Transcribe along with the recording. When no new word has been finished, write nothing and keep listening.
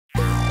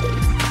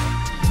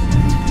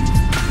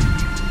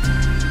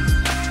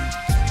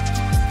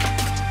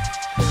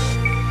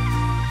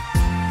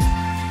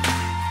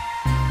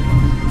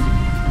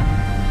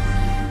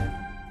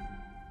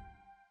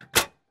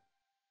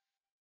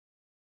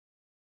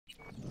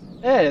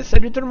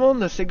Salut tout le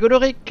monde, c'est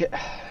Goloric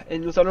et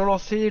nous allons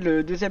lancer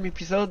le deuxième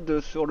épisode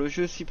sur le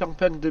jeu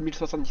Cyberpunk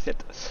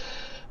 2077.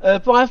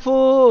 Pour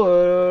info,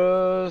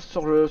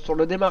 sur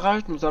le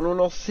démarrage, nous allons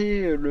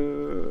lancer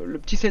le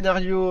petit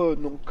scénario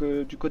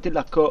du côté de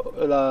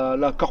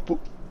la corpo.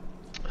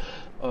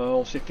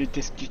 On s'est fait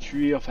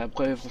destituer, enfin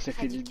bref, on s'est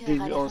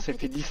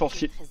fait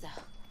licencier.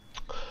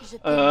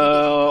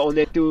 On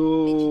a été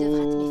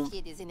on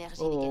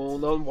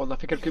a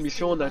fait quelques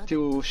missions, on a été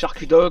au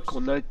Charcudoc,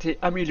 on a été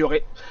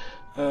amélioré.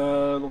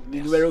 Donc des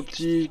nouvelles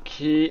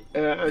optiques et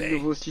un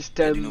nouveau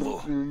système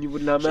au niveau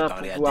de la main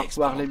pour pouvoir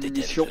voir les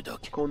munitions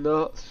qu'on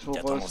a sur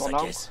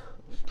l'arme.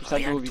 Tout ça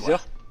au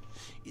viseur.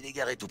 Il est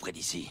garé tout près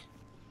d'ici,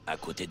 à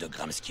côté de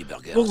Gramsci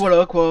Burgers. Donc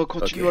voilà quoi,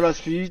 continuons la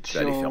suite. Je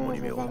vais aller faire mon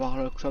numéro. On va voir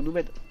là que ça nous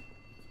mène.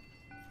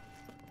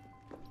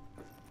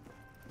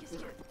 Qu'est-ce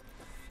que...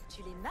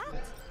 Tu les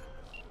mates?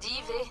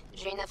 Dis, V,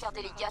 j'ai une affaire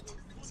délicate.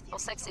 C'est pour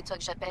ça que c'est toi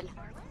que j'appelle.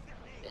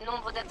 Le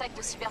nombre d'attaques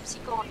de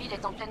cyberpsycho en ville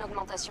est en pleine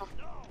augmentation.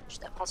 Je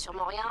t'apprends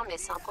sûrement rien, mais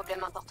c'est un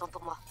problème important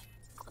pour moi.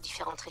 Pour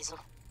différentes raisons.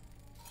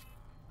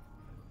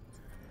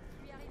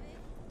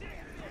 Il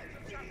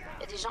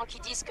y a des gens qui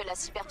disent que la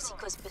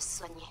cyberpsychose peut se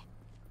soigner.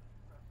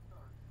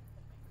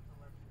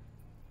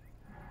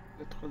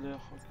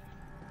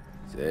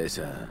 C'est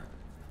ça.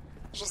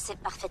 Je sais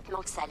parfaitement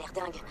que ça a l'air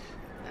dingue.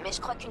 Mais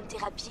je crois qu'une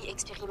thérapie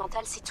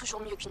expérimentale, c'est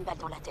toujours mieux qu'une balle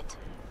dans la tête.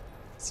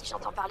 Si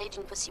j'entends parler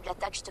d'une possible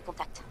attaque, je te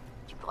contacte.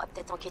 Tu pourras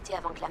peut-être enquêter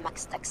avant que la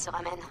Max Tax se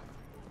ramène.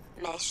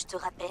 Mais je te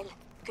rappelle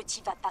que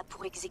t'y vas pas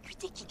pour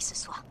exécuter qui que ce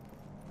soit.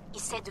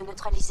 Essaie de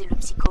neutraliser le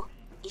psycho,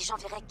 et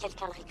j'enverrai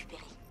quelqu'un le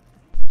récupérer.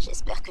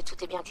 J'espère que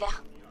tout est bien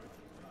clair.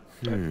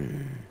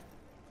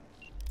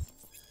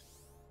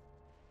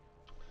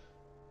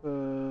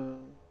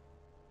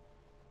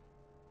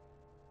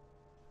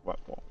 Ouais,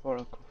 bon,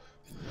 voilà quoi.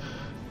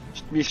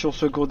 Petite mission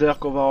secondaire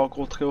qu'on va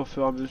rencontrer au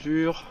fur et à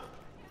mesure.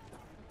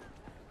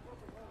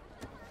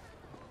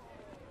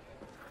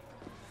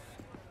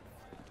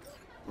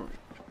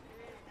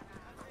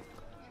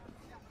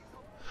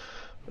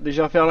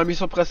 Déjà faire la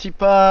mission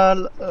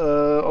principale,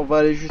 on va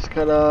aller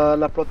jusqu'à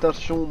la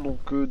plantation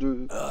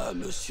de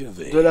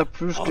la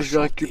pelouse que je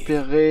vais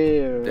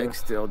récupérer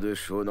Dexter de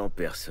Chaude en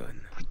personne.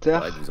 plus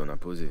tard. Arrête de vous en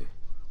imposer.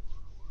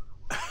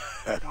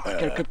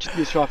 Quelques petites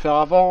missions à faire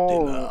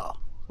avant.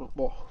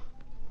 Bon.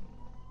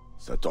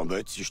 Ça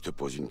t'embête si je te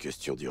pose une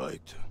question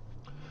directe?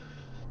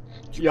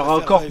 Il y aura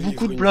encore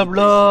beaucoup de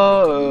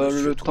blabla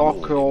le temps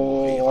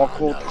qu'on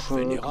rencontre,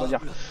 comment dire,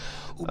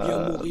 ou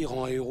bien mourir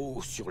en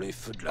héros sur les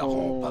feux de la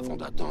rampe avant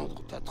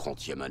d'atteindre ta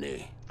 30e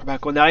année. Bah,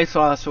 qu'on arrive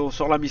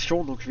sur la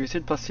mission, donc je vais essayer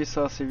de passer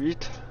ça assez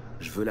vite.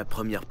 Je veux la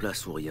première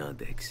place ou rien,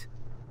 Dex.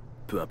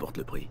 Peu importe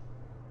le prix.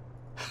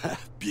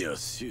 Bien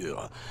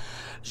sûr.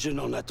 Je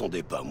n'en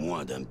attendais pas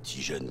moins d'un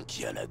petit jeune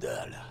qui a la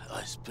dalle.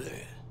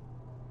 Respect.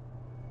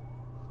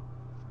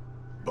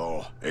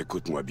 Bon,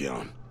 écoute-moi bien.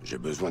 J'ai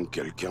besoin de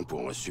quelqu'un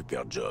pour un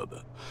super job.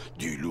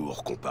 Du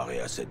lourd comparé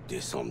à cette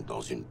descente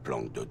dans une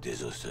planque de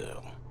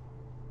désosseur.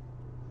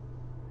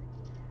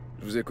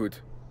 Je vous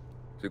écoute.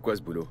 C'est quoi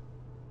ce boulot?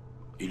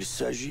 Il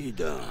s'agit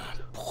d'un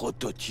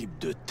prototype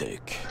de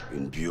tech.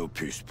 Une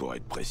biopuce pour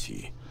être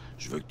précis.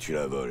 Je veux que tu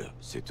la voles,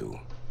 c'est tout.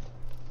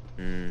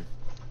 Elle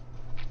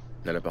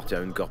appartient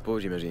à une corpo,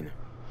 j'imagine.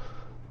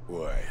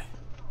 Ouais.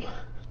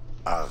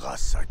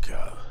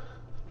 Arasaka.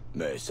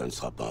 Mais ça ne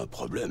sera pas un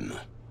problème.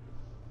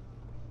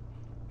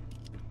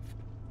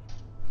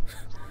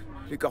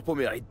 Les corpos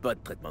méritent pas de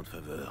traitement de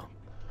faveur.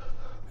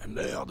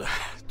 Merde,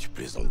 tu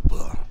plaisantes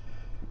pas.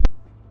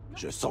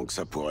 Je sens que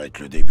ça pourrait être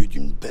le début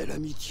d'une belle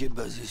amitié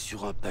basée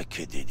sur un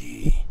paquet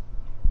d'édits.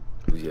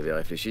 Vous y avez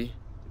réfléchi?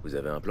 Vous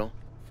avez un plan?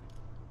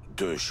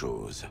 Deux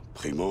choses.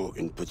 Primo,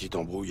 une petite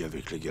embrouille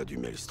avec les gars du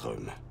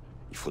Maelstrom.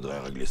 Il faudrait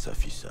régler ça,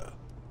 fissa.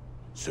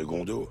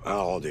 Secondo, un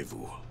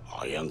rendez-vous.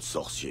 Rien de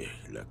sorcier.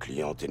 La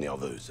cliente est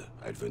nerveuse.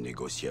 Elle veut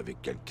négocier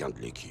avec quelqu'un de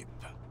l'équipe.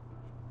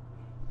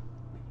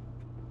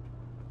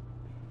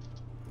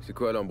 C'est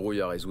quoi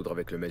l'embrouille à résoudre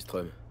avec le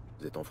Maelstrom?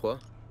 Vous êtes en froid?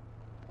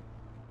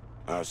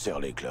 Un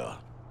serre-l'éclat.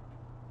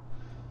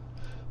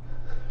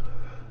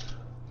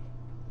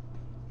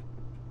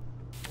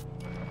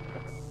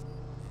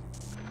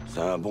 C'est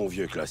un bon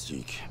vieux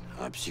classique.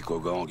 Un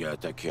psychogang a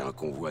attaqué un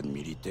convoi de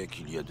Militech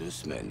il y a 2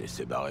 semaines et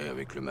s'est barré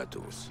avec le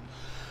matos.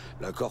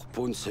 La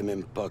corpo ne sait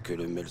même pas que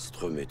le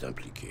Maelstrom est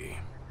impliqué.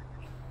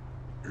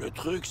 Le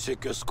truc, c'est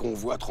que ce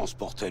convoi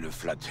transportait le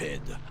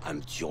Flathead, un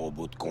petit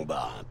robot de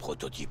combat, un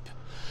prototype.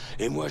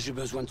 Et moi, j'ai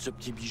besoin de ce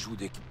petit bijou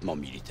d'équipement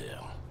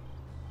militaire.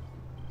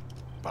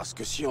 Parce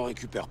que si on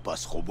récupère pas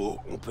ce robot,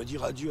 on peut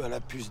dire adieu à la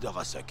puce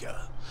d'Arasaka.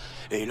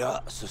 Et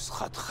là, ce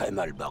sera très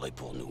mal barré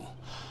pour nous.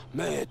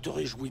 Mais te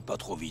réjouis pas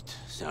trop vite,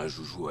 c'est un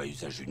joujou à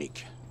usage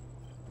unique.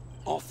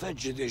 En fait,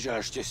 j'ai déjà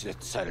acheté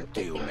cette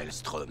saleté au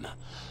Maelstrom.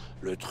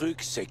 Le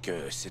truc, c'est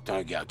que c'est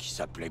un gars qui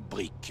s'appelait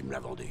Brick qui me l'a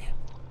vendu.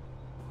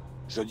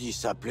 Je dis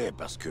s'appelait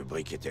parce que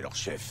Brick était leur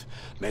chef.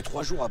 Mais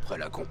 3 jours après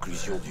la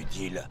conclusion du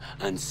deal,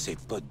 un de ses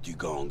potes du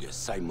gang,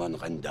 Simon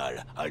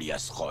Rendall,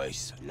 alias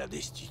Royce, l'a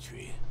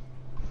destitué.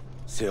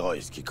 C'est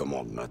Royce qui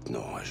commande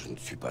maintenant, et je ne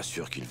suis pas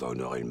sûr qu'il va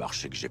honorer le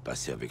marché que j'ai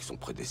passé avec son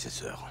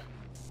prédécesseur.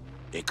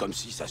 Et comme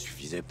si ça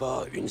suffisait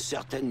pas, une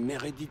certaine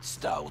Meredith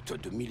Stout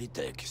de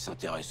Militech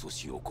s'intéresse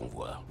aussi au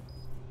convoi.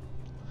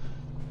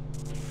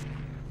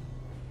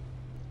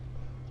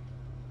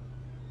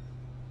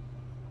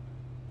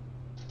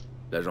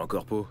 L'agent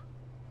Corpo,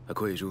 à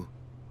quoi il joue?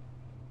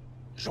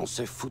 J'en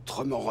sais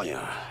foutrement rien.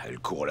 Elle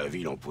court la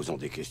ville en posant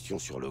des questions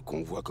sur le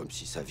convoi comme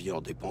si sa vie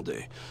en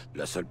dépendait.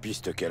 La seule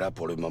piste qu'elle a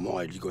pour le moment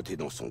est ligotée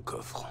dans son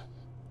coffre.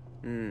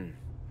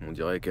 On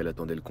dirait qu'elle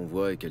attendait le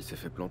convoi et qu'elle s'est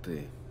fait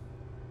planter.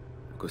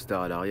 Le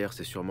costard à l'arrière,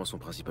 c'est sûrement son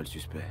principal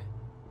suspect.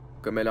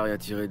 Comme elle a rien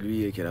tiré de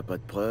lui et qu'elle a pas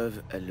de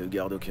preuves, elle le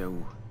garde au cas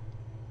où.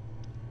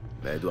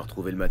 Mais elle doit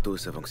retrouver le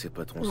matos avant que ses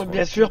patrons soient...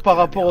 Bien sûr, par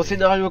rapport au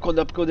scénario qu'on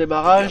a pris au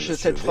démarrage, Monsieur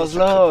cette V,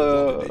 phrase-là, sacré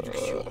pouvoir de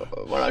déduction.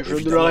 voilà, je ne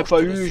Évidemment, l'aurais pas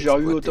je te laisse eu,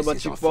 j'aurais eu exploiter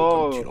ces infos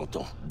automatiquement comme tu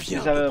l'entends, bien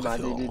des, de bah,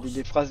 préférence.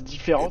 des phrases Et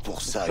différentes.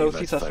 pour Ça ça, il aussi,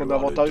 va ça a te son falloir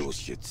avantage. le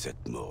dossier de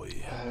cette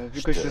morue.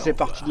 Vu que je faisais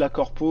partie de la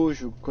corpo,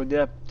 je connais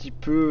un petit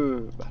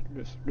peu,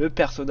 le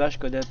personnage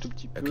connaît un tout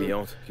petit La peu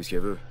cliente, qu'est-ce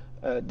qu'elle veut?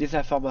 des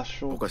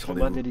informations Pourquoi ce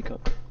extrêmement rendez-vous?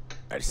 délicates.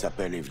 Elle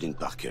s'appelle Evelyn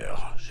Parker.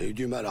 J'ai eu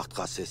du mal à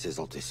retracer ses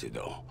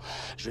antécédents.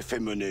 J'ai fait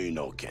mener une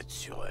enquête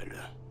sur elle.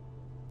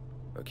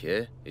 Ok,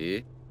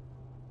 et?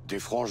 Des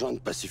frangins de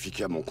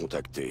Pacifica m'ont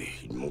contacté.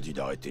 Ils m'ont dit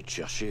d'arrêter de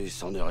chercher et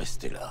c'en est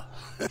resté là.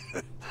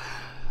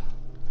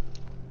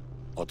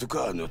 En tout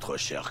cas, notre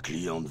chère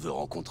cliente veut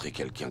rencontrer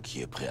quelqu'un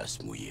qui est prêt à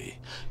se mouiller.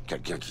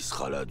 Quelqu'un qui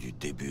sera là du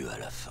début à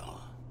la fin.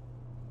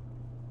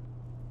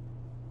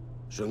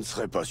 Je ne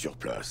serai pas sur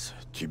place.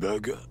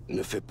 T-Bug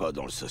ne fait pas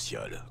dans le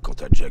social. Quant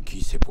à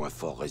Jackie, ses points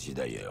forts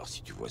résident ailleurs,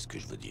 si tu vois ce que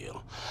je veux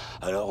dire.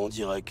 Alors on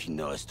dirait qu'il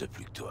ne reste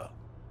plus que toi.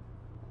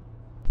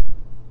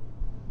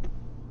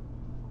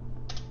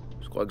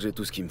 Je crois que j'ai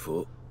tout ce qu'il me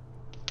faut.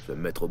 Je vais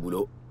me mettre au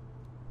boulot.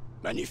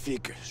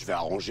 Magnifique, je vais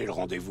arranger le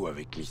rendez-vous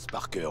avec Miss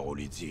Parker au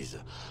Leadsies.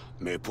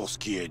 Mais pour ce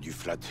qui est du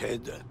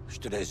Flathead, je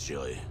te laisse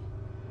gérer.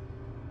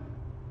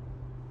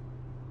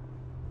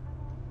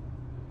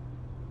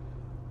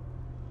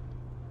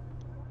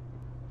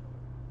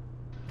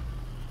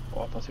 On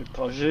va passer le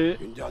trajet.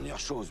 Une dernière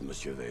chose,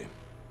 monsieur V.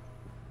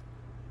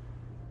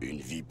 Une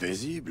vie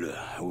paisible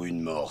ou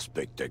une mort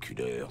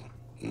spectaculaire?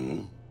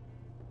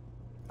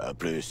 À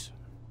plus.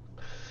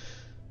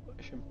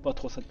 J'aime pas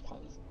trop cette phrase.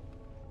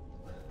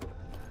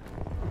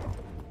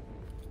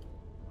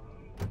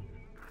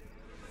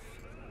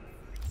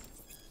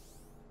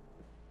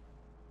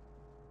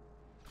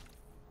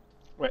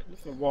 Ouais,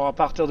 bon à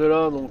partir de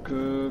là, donc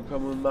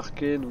comme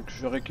marqué, donc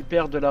je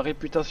récupère de la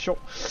réputation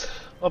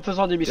en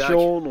faisant des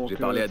missions, Jack, donc j'ai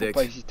parlé à faut Dex.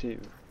 pas hésiter.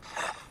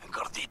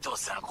 Gordito,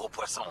 c'est un gros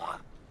poisson, hein.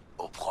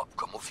 Au propre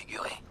comme au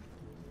figuré.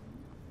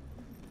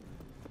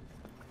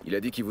 Il a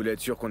dit qu'il voulait être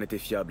sûr qu'on était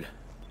fiable.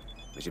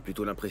 Mais j'ai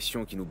plutôt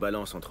l'impression qu'il nous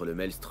balance entre le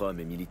Maelstrom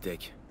et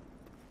Militech.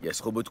 Il y a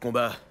ce robot de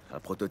combat, un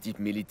prototype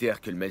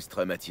militaire que le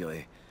Maelstrom a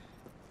tiré.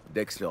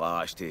 Dex leur a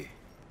racheté.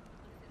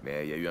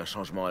 Mais il y a eu un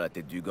changement à la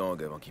tête du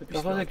gang avant qu'il puisse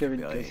le Personne qui avait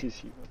une récupérer. caisse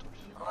ici.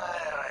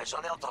 Ouais,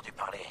 j'en ai entendu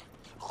parler.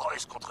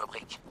 Royce contre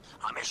Brick.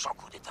 Un méchant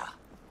coup d'état.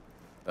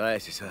 Ouais,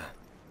 c'est ça.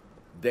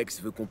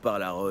 Dex veut qu'on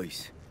parle à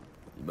Royce.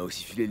 Il m'a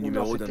aussi filé le Ou non,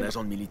 numéro d'un c'était-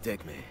 agent de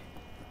Militech, mais...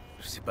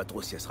 je sais pas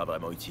trop si elle sera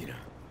vraiment utile.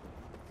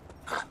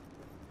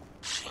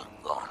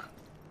 Shingon.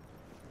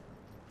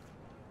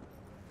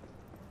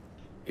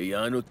 Et il y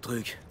a un autre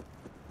truc.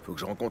 Faut que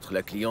je rencontre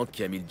la cliente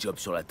qui a mis le job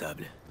sur la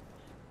table.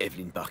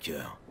 Evelyn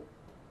Parker.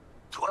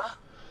 Toi?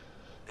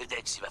 Et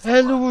Dex, il va Un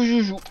faire quoi? nouveau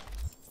joujou.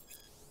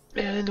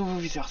 Et un nouveau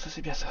viseur, ça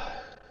c'est bien ça.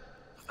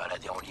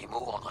 Balader en limo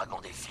en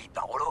draguant des filles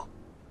par holo?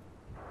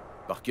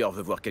 Parker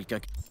veut voir quelqu'un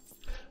qui...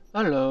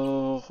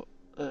 Alors...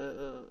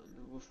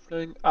 nouveau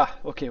flingue... Ah,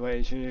 ok,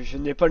 ouais, je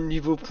n'ai pas le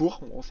niveau pour.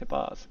 Bon, c'est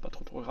pas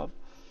trop grave.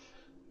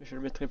 Je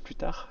le mettrai plus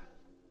tard.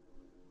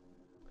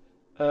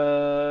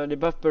 Les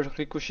buffs peuvent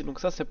ricocher, donc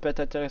ça peut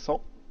être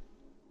intéressant.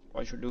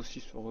 Ouais, je l'ai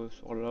aussi sur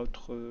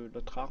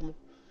l'autre arme.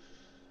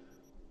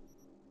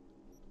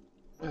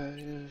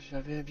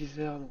 J'avais un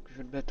viseur, donc je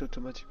vais le mettre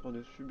automatiquement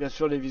dessus. Bien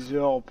sûr, les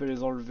viseurs, on peut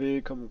les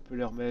enlever comme on peut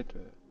les remettre.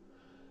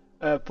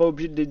 Pas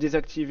obligé de les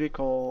désactiver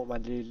quand... Bah,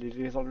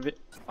 les enlever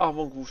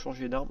avant que vous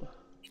changiez d'arme.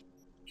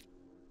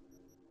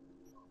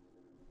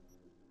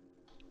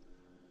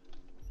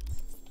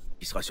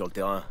 Il sera sur le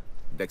terrain.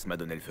 Dex m'a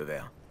donné le feu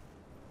vert.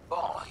 Bon,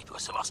 il doit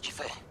savoir ce qu'il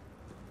fait.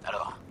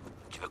 Alors,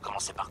 tu veux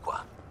commencer par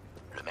quoi?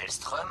 Le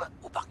Maelstrom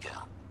ou Parker?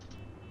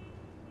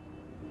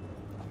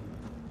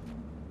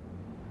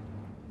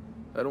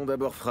 Allons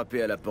d'abord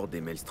frapper à la porte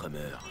des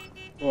Maelstromers.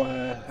 Ouais,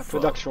 un peu Fort.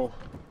 d'action.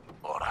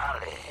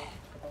 Orale.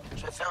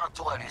 Je vais faire un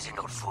tour à l'usine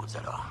All Foods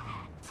alors.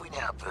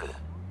 Fouiner un peu.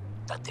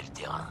 Tâter le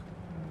terrain.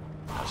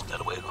 Hasta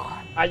luego.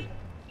 Aïe.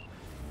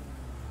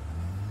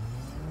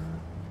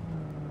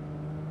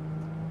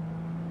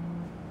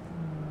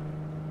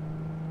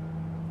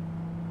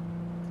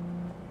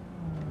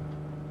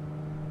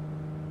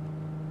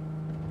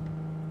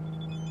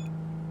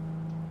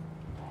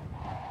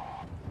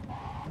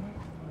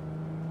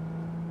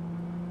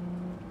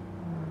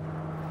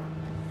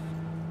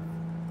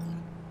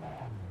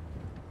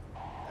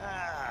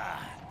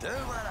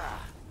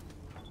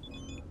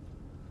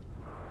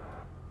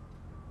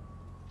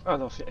 Ah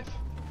non, c'est F.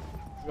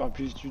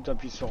 Tu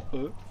t'appuies sur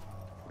E.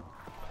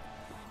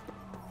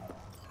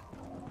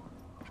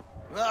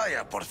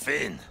 Vaya, por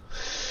fin.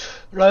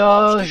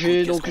 Là, Je j'ai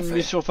t'écoute, donc qu'est-ce une qu'on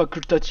mission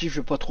facultative,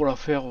 je vais pas trop la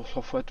faire, on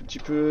s'en fout un tout petit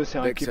peu.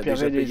 C'est Dex a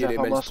déjà récupérer payé les les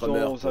informations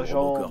Maelstromers aux pour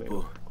agents. Mais...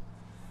 Robocorpo.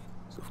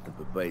 Sauf qu'on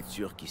peut pas être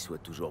sûr qu'ils soient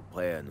toujours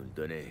prêts à nous le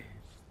donner.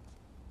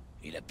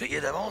 Il a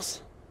payé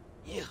d'avance?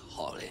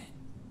 Hirolé.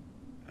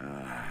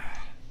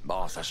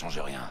 Bon, ça change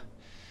rien.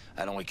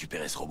 Allons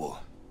récupérer ce robot.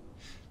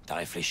 T'as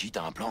réfléchi,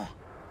 t'as un plan?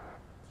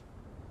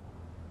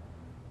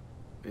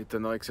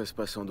 Étonnerait que ça se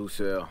passe en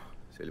douceur.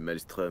 C'est le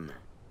Maelstrom.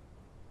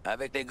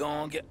 Avec les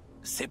gangs,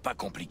 c'est pas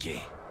compliqué.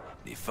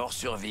 Les forts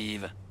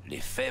survivent,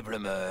 les faibles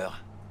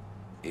meurent.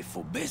 Et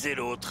faut baiser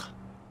l'autre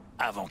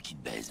avant qu'il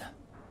te baise.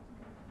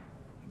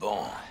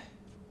 Bon,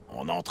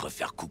 on entre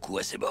faire coucou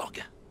à ces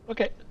borgs.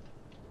 Ok,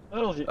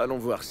 allons-y. Allons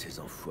voir ces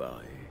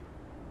enfoirés.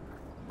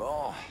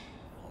 Bon,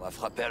 on va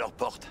frapper à leur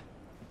porte.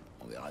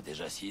 On verra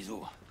déjà s'ils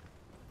ouvrent.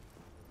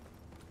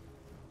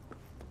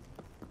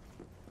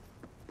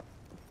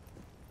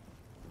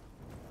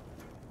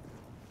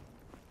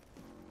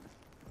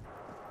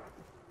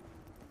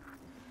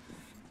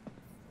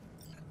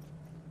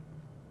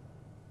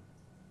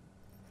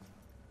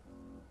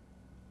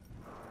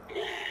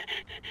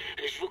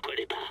 Je vous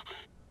connais pas.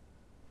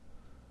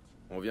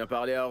 On vient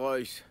parler à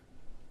Royce.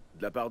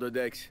 De la part de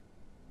Dex.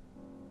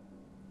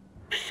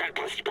 Salle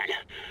principale,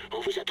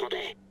 on vous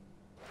attendait.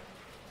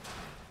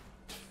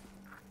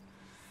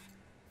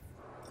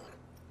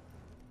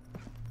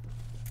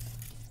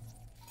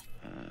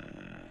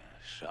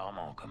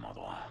 Charmant comme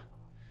endroit.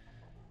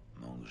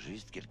 Manque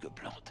juste quelques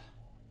plantes.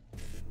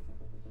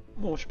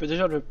 Bon, je peux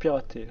déjà le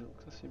pirater, donc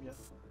ça c'est bien.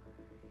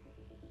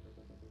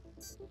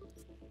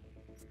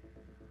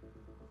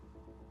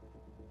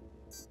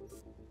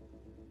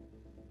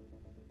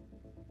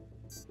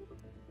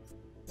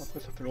 Après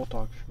ça fait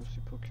longtemps que je me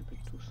suis pas occupé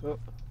de tout ça.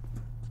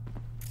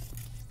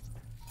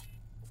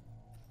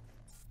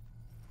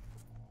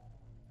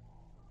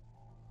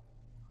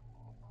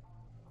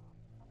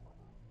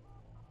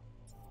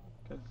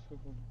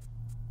 Secondes.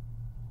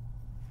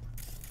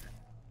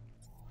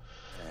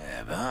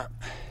 Eh ben,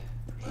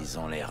 ils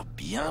ont l'air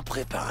bien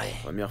préparés.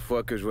 Première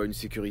fois que je vois une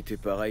sécurité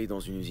pareille dans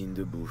une usine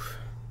de bouffe.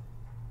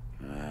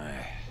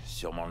 Ouais,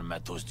 sûrement le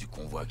matos du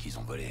convoi qu'ils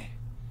ont volé.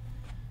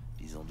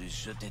 Ils ont dû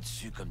se jeter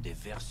dessus comme des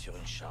vers sur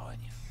une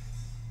charogne.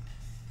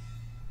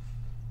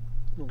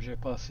 Donc j'ai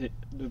pas assez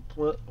de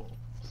points pour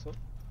ça.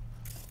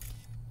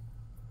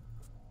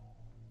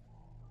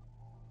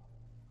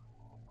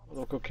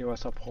 Donc ok, ouais,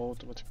 ça prend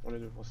automatiquement les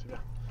deux points, c'est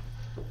bien.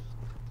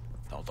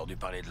 T'as entendu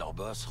parler de leur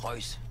boss,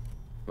 Royce?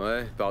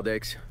 Ouais, par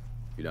Dex.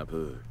 Il est un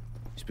peu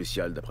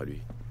spécial d'après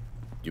lui.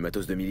 Du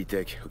matos de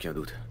Militech, aucun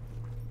doute.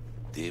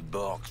 Des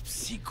borgs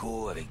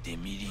psychos avec des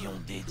millions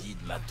d'édits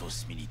de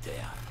matos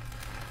militaires.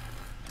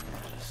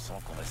 Je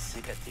sens qu'on va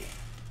s'éclater.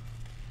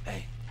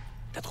 Hey,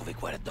 t'as trouvé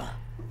quoi là-dedans?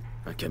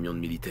 Un camion de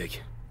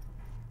Militech.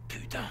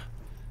 Putain,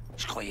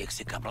 je croyais que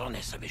ces cabrones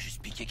avaient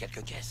juste piqué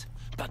quelques caisses.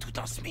 Pas tout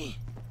un SMI.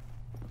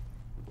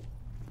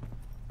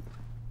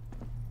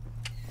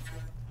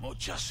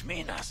 Muchas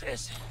minas,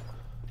 ese.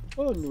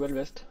 Oh, une nouvelle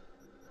veste.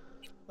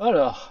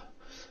 Alors.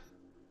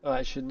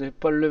 Ouais, je n'ai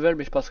pas le level,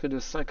 mais je passerai de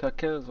 5 à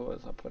 15. Ouais,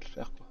 ça pourrait le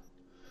faire quoi.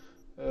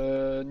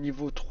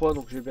 Niveau 3,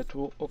 donc je vais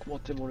bientôt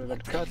augmenter mon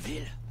level 4.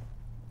 Ville.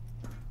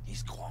 Ils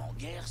se croient en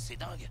guerre, c'est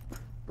dingue.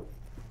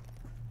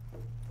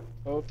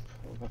 Hop,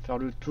 on va faire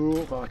le tour,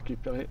 on va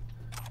récupérer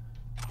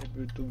les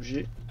bouts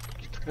d'objets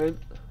qui traînent.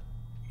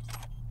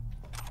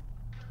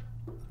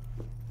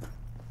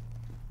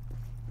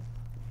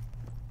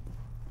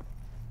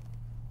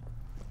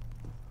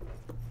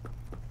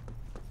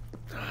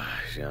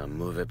 J'ai un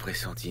mauvais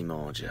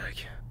pressentiment,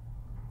 Jack.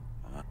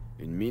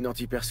 Une mine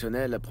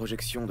antipersonnelle à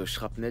projection de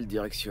shrapnel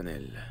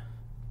directionnel.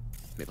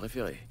 Mes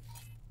préférés.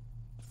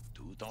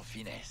 Tout en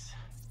finesse.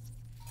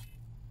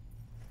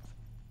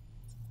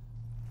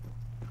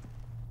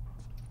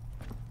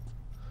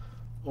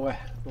 Ouais,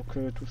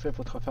 donc tout ça, il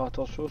faudra faire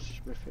attention si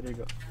je me fais les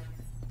gars.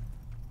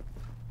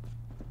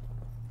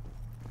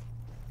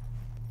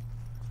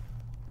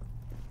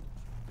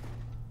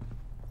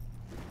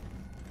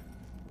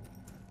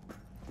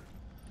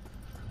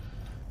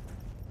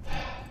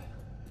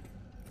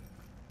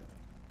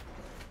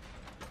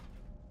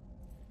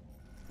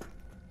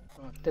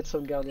 On va peut-être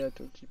sauvegarder un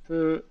tout petit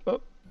peu.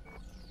 Hop.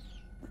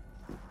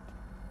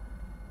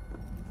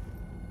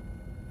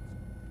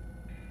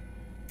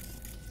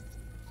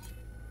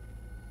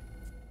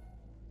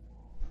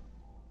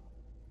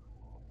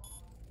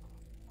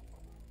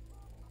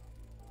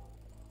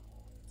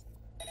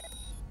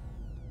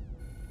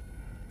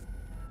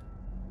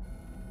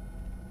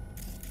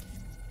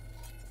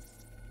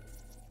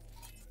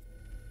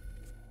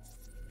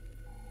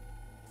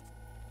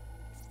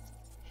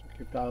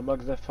 Je récupère un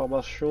max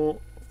d'informations.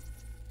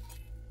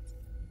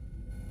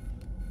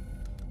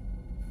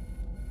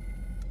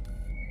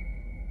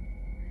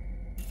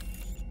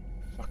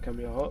 Sur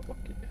caméra, ok.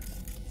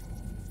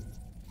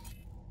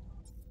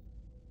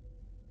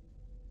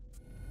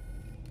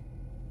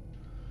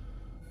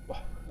 Bon,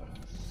 voilà,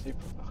 c'est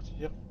parti.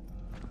 Tire.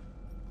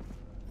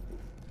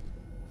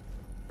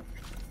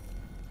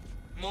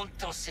 Monte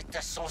dans cet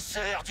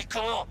ascenseur du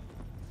camp.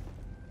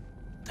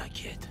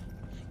 T'inquiète,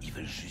 ils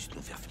veulent juste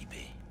nous faire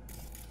flipper.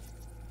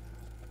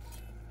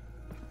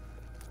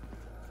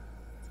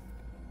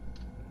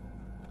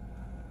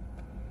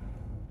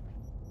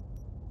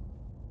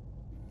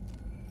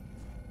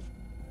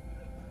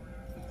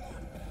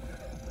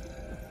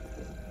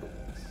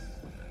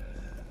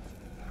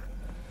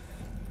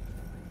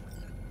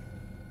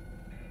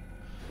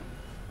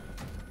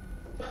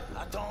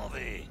 Attends,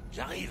 V,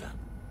 j'arrive.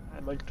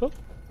 Ah, Mike-toi.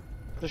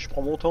 Là, je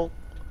prends mon temps.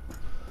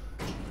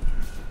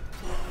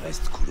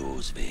 Reste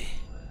coolos, V.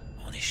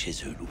 On est chez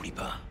eux, l'oublie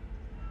pas.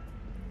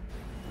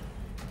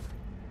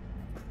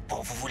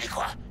 Bon, vous voulez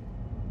quoi?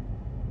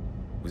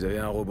 Vous avez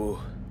un robot.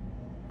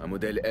 Un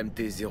modèle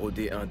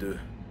MT-0D12.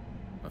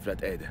 Un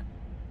flathead.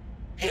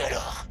 Et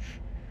alors?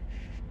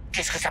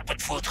 Qu'est-ce que ça peut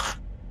te foutre?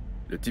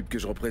 Le type que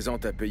je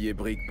représente a payé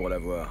Brick pour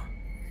l'avoir.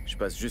 Je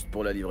passe juste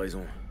pour la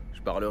livraison.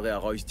 Je parlerai à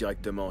Royce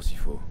directement s'il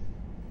faut.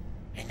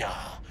 Mais non,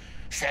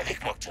 c'est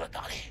avec moi que tu vas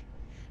parler.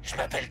 Je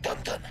m'appelle Dom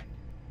Dom.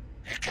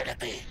 Le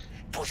canapé,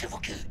 posez vos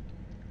culs.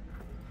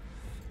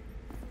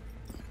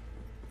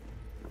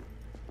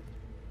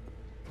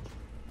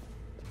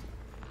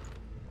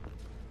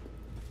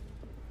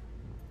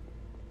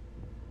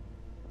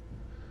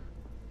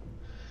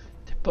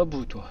 T'es pas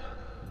beau, toi.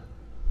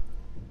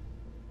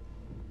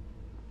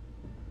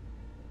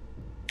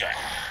 Ah,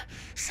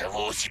 ça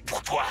vaut aussi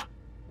pour toi.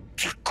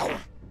 Tu con.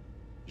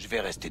 Je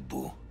vais rester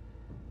debout.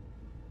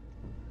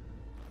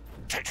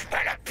 T'as du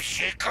mal à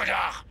piger,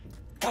 connard.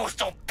 Pose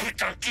ton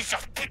putain de cul sur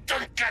ce putain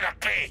de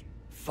canapé.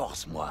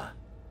 Force-moi.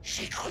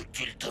 J'ai cru que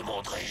tu le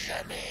demanderais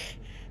jamais.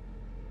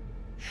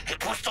 Et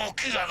pose ton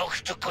cul avant que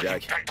je te connaisse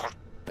Jack. pas le truc.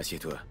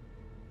 Assieds-toi.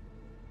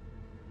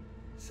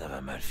 Ça va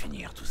mal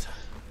finir tout ça.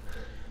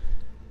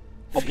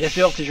 Bon, bien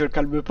sûr, si je le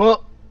calme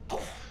pas, Bon.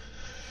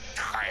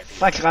 Très bien.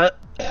 ça craint.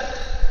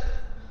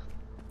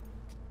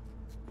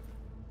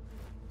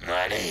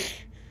 Allez,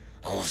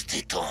 on se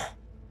détend.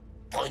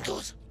 Prends une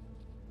dose.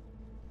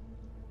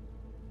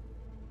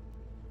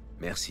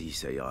 Merci,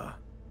 ça ira.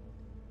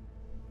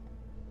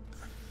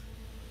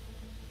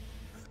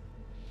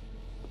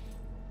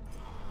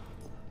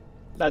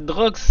 La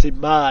drogue, c'est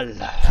mal.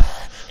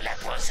 La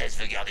princesse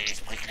veut garder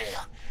l'esprit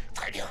clair.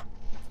 Très bien.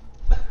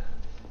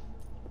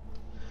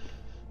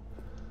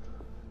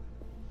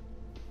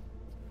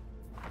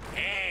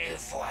 Et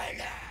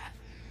voilà.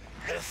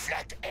 Le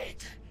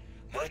Flathead.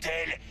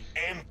 Modèle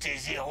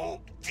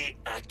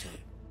MT0D12.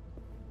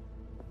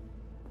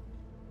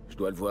 Je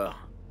dois le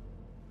voir.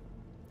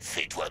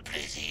 Fais-toi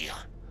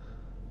plaisir.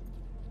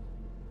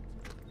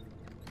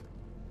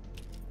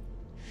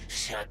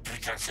 C'est un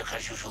putain de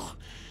secret joujou.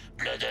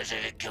 Blindage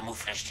avec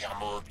camouflage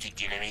thermo, optique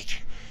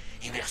dynamique.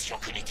 Immersion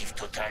cognitive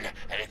totale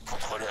avec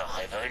contrôleur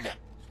Raven.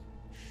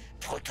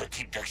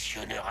 Prototype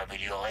d'actionneur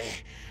amélioré,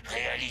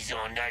 réalisé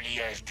en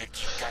alliage de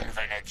titane,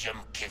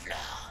 vanadium,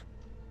 Kevlar.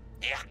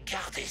 Et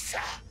regardez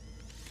ça.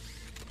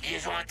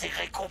 Liaison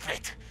intégrée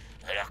complète.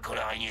 Alors quand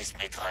l'araignée se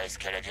mettra à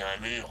escalader un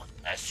mur,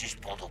 à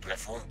suspendre au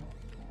plafond.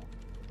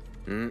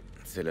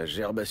 C'est la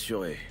gerbe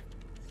assurée.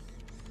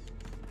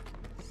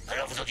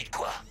 Alors vous en dites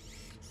quoi?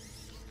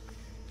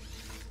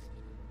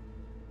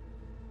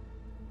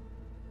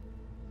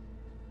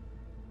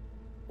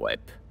 Ouais,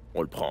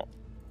 on le prend.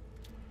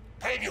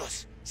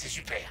 Premios, c'est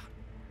super.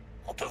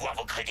 On peut voir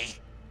vos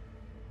crédits?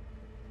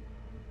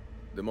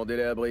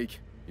 Demandez-les à Brick.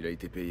 Il a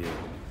été payé.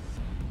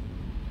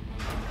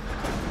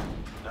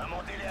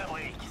 Demandez-les à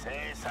Brick,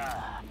 c'est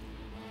ça.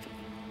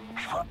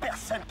 Je vois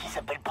personne qui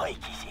s'appelle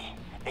Brick ici.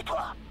 Et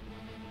toi?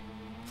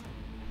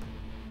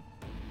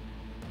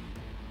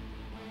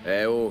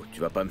 Eh oh,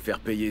 tu vas pas me faire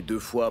payer 2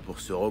 fois pour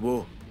ce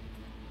robot?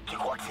 Tu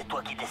crois que c'est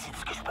toi qui décides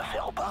ce que je peux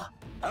faire ou pas?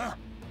 Hein?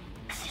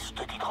 Si je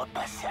te dis de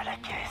repasser à la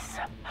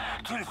caisse,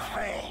 tu le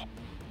fais.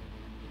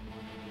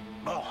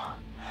 Bon,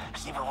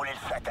 si vous voulez le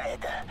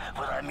Flathead,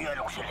 vaudrait mieux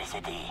allonger les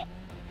aider.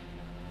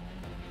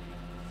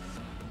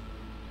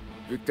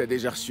 Vu que t'as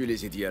déjà reçu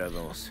les édits à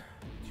l'avance,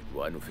 tu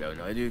pourras nous faire une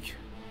réduc.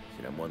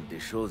 C'est la moindre des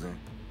choses, hein.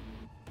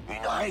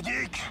 Une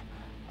réduc?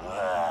 Ouais.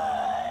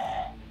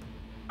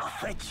 En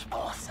fait, j'y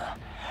pense.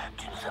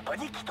 Tu nous as pas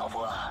dit qui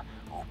t'envoie,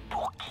 ou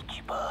pour qui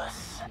tu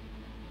bosses.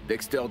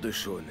 Dexter de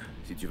Shawn,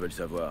 si tu veux le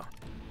savoir.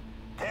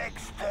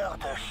 Dexter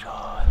de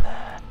Shawn.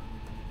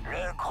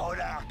 Le gros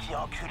lard qui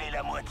a enculé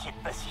la moitié de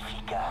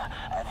Pacifica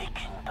avec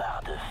une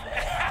barre de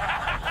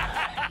fer.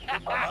 Il est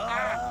pas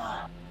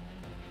mort?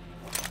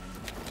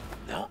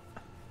 Non.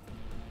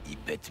 Il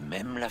pète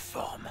même la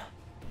forme.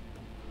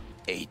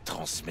 Et il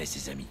transmet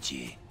ses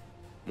amitiés.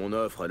 Mon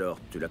offre alors,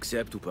 tu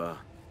l'acceptes ou pas?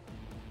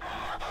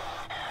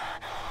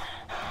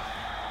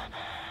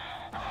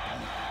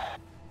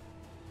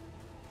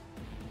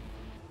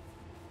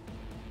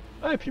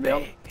 Ah, et puis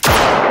merde.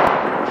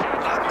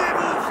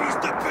 Ramenez-vous, fils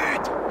de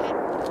pute!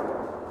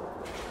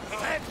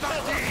 C'est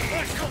parti!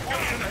 Je comprends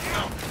mieux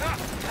maintenant!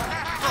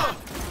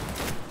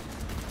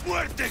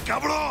 Muerte,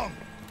 cabrón!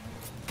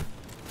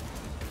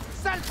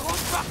 Sale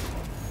trompe!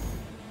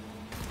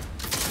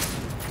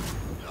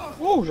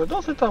 Oh,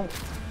 j'adore cette arme.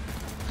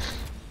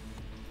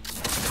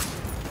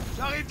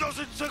 J'arrive dans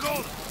une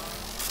seconde.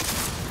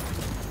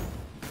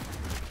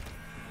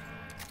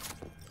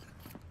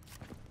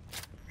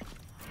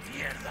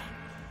 Merde.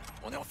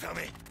 On est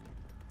enfermé.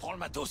 Prends le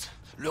matos,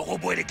 le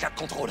robot et les clés de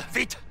contrôle,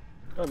 vite.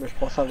 Ah mais je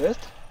prends sa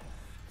veste.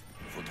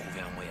 Faut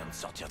trouver un moyen de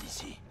sortir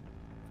d'ici.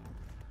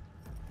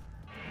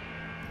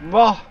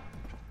 Bah.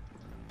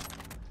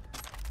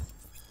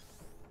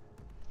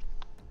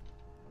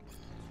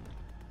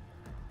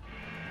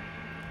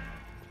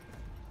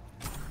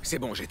 C'est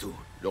bon, j'ai tout.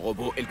 Le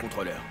robot et le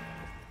contrôleur.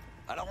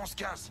 Alors on se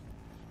casse.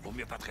 Vaut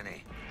mieux pas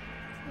traîner.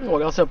 On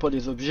regarde ça pour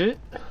des objets.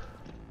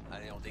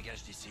 Allez, on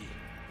dégage d'ici.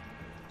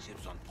 J'ai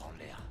besoin de prendre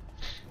l'air.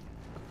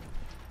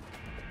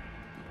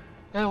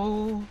 Eh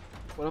oh,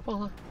 voilà pas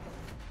hein.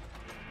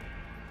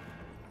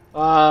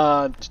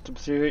 Ah, un petit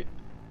objet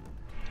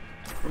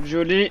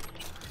joli.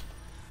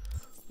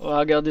 On va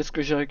regarder ce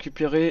que j'ai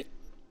récupéré.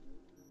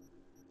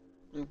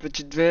 Une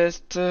petite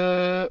veste.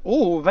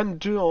 Oh,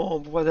 22 en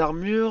bois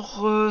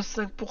d'armure.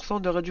 5%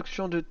 de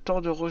réduction de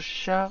temps de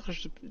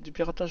recharge du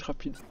piratage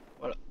rapide.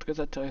 Voilà, très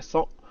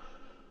intéressant.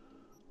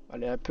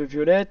 Elle est un peu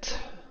violette.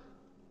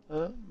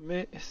 Hein,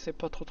 mais c'est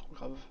pas trop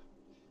grave.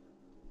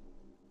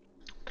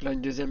 Donc là,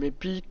 une deuxième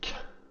épique.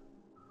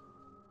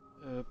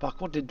 Par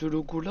contre, les deux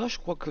logos là, je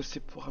crois que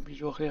c'est pour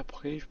améliorer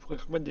après. Je pourrais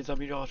remettre des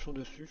améliorations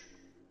dessus.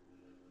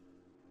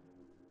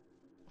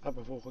 Ah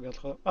bah vous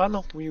regardera. Ah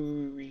non,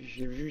 oui,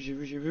 j'ai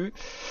vu.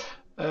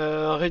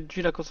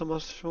 Réduit la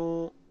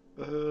consommation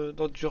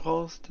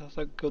d'endurance,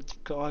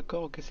 corps à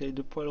corps. Ok, c'est les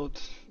deux points là en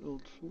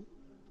dessous.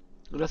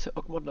 Là, c'est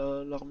augmente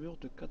l'armure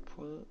de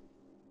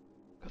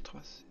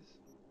 4,86.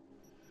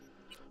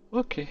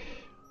 Ok.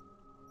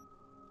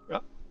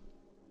 Là.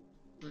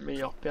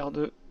 Meilleure paire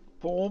de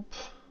pompes.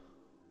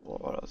 Bon,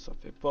 voilà, ça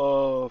fait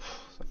pas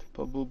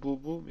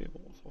beau, mais bon,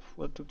 on s'en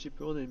fout un tout petit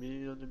peu. On aime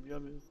bien,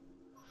 mais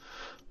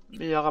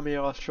meilleure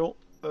amélioration.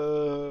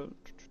 Bon,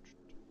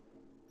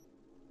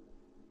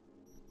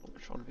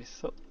 je vais enlever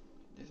ça,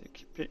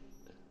 déséquiper.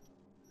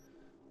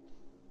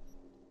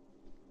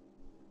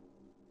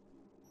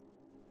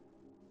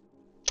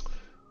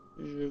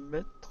 Je vais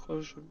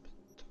mettre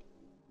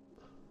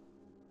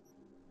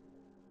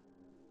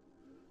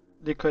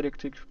l'écho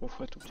électrique, je m'en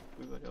fous un tout petit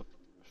peu. Allez hop,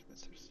 je mets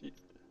celle-ci.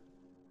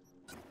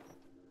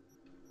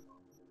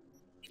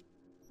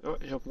 Ouais,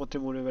 j'ai augmenté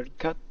mon level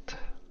 4,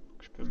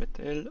 donc je peux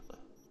mettre elle.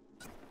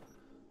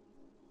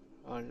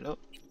 Voilà.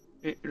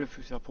 Et le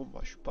fusil à pompe, bah,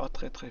 je suis pas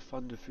très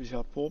fan de fusil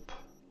à pompe.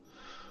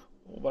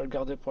 On va le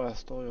garder pour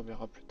l'instant et on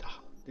verra plus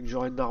tard. Dès que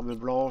j'aurai une arme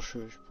blanche,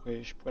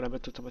 je pourrais la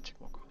mettre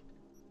automatiquement quoi.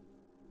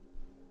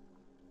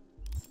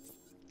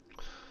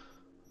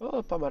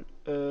 Oh, pas mal.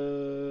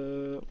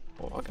 On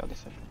va regarder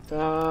ça plus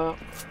tard.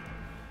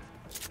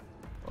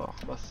 On va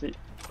ramasser.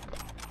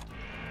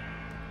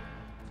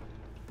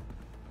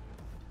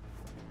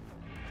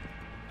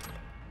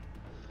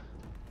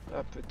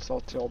 Un peu de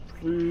santé en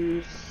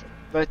plus.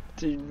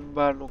 21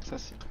 balles, donc ça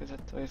c'est très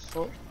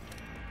intéressant.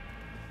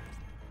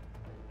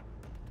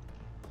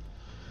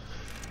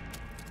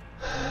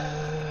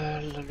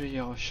 Là, lui il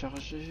est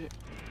rechargé.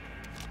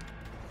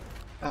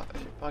 Ah,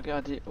 j'ai pas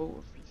regardé.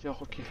 Oh,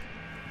 viseur, ok.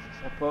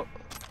 C'est sympa.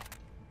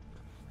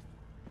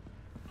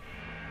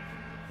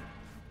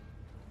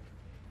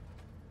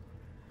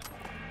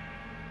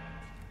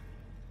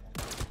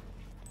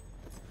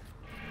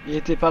 Il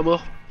était pas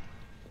mort.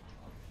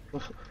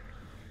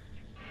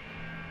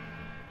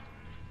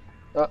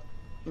 Ah,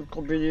 une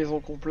combinaison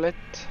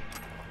complète.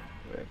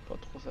 Ouais, pas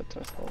trop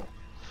intéressant.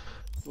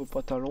 Vos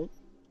pantalons.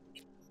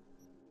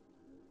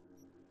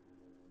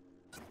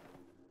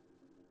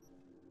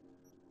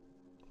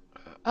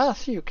 Ah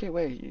si, ok,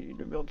 ouais, il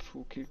le met en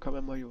dessous, ok, comme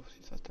un maillot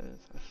aussi, ça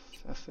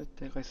c'est assez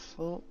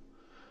intéressant.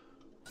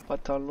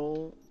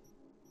 Pantalon.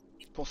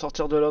 Pour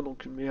sortir de là,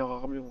 donc une meilleure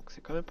armure, donc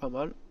c'est quand même pas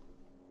mal.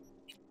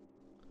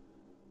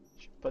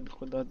 J'ai pas de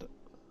grenade.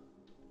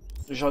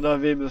 J'en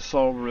avais, me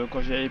semble,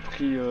 quand j'avais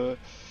pris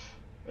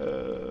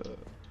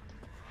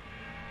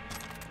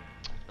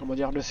comment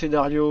dire, le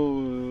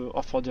scénario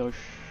Enfant des rues.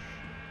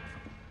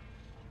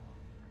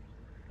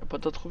 Y'a pas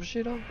d'autres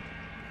objets là?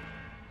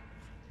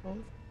 Non.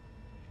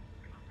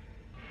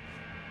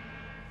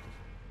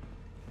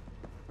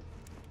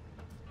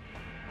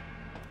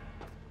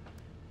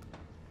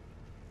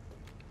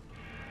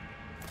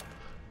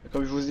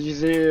 Comme je vous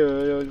disais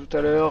tout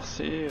à l'heure,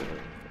 c'est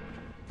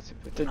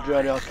peut-être du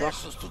aléatoire.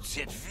 Toute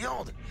cette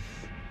viande.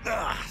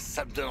 Ah,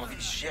 ça me donne envie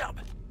de gerbe.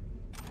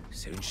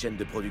 C'est une chaîne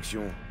de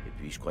production. Et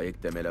puis je croyais que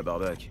t'aimais la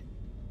barbaque.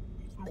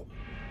 Bon,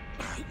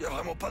 il y a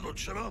vraiment pas d'autre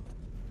chemin.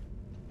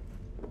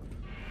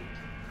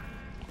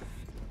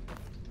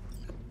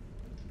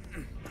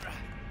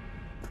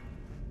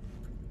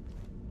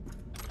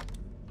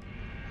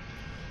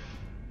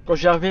 Quand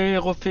j'avais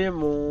refait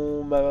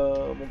mon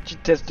petit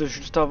test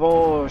juste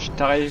avant,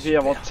 j'étais arrivé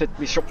avant cette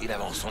mission. Il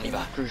avance, on y va.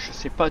 Donc je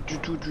sais pas du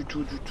tout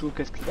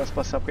qu'est-ce qui va se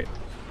passer après.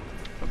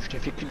 Comme je t'ai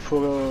fait qu'une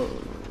fois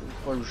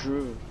le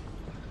jeu.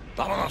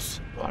 Vamos.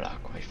 Voilà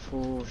quoi, il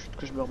faut juste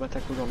que je me remette un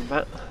coup dans le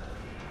bain.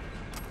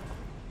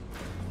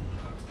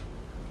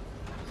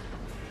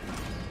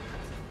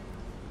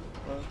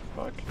 je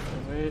peux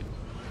récupérer.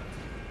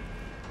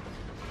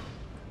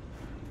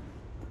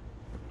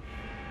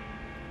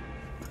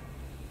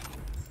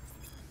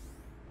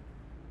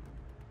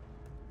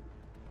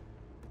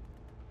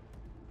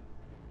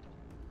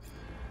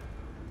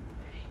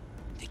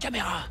 Des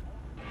caméras.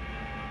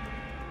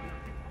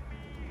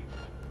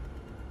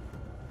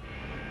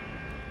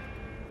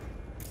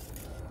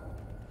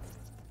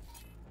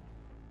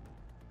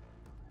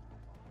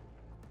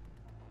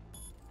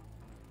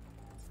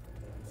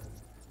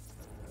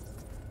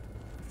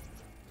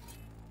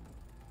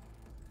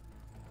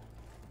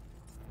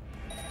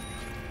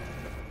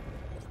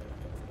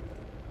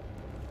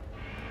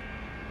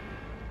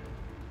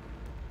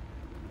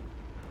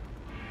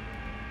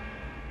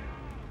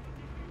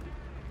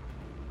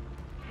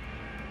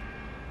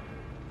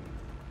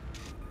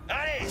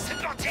 Allez, c'est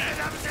parti,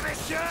 mesdames et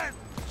messieurs,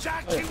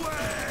 Jackie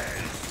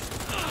Wells.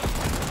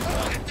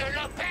 De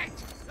l'opette.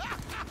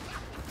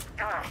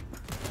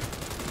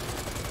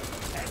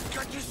 Est-ce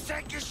que tu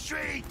sais qui je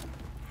suis?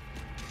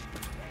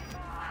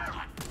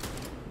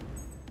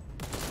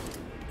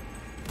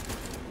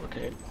 Ok.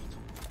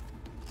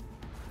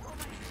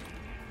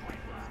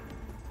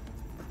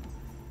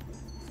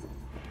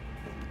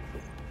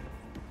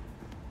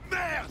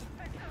 Merde.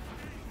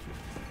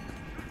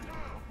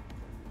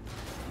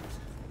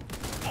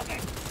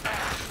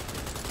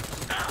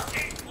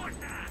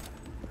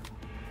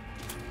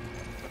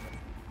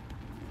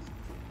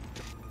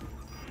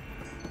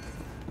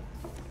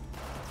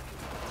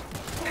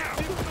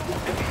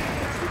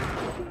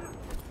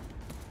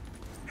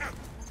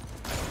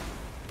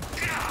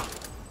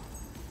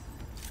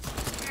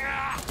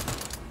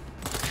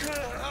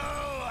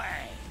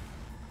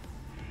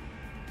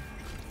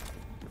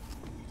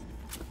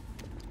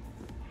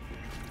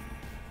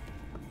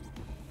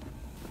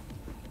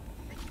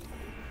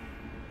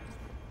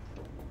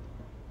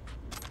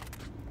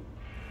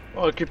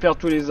 On récupère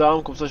tous les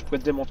armes, comme ça je pourrais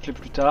démanteler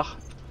plus tard.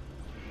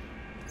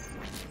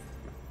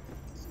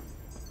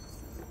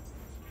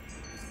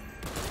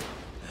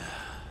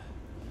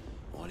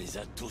 On les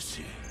a tous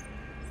eus.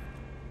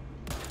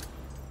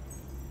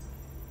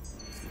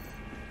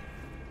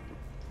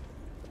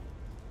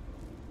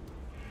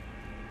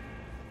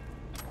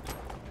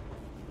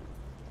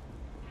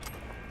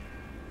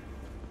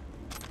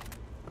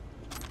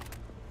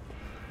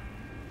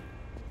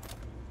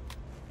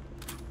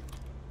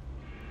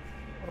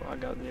 On va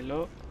regarder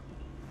là.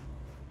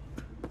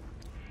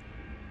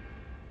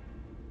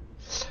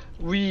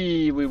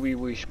 Oui,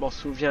 je m'en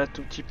souviens un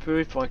tout petit peu,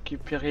 il faut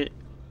récupérer.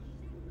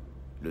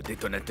 Le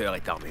détonateur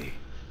est armé.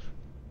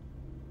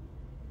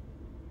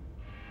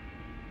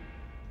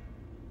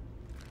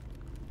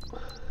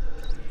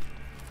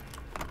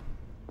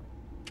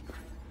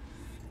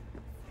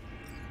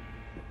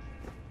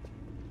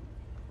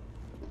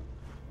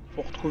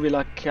 Pour retrouver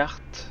la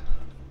carte.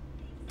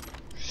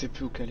 Je sais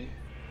plus où qu'elle est.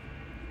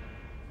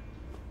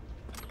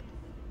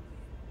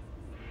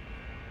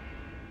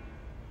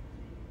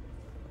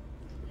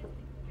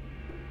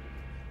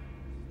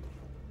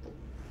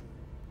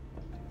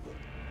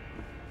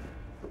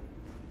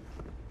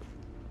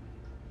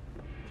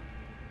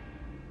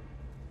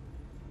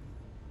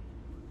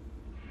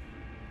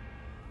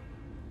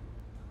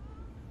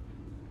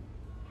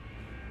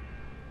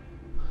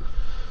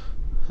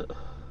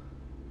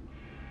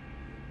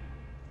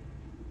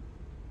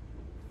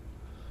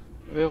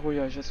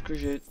 Verrouillage, est-ce que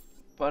j'ai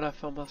pas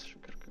l'information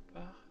quelque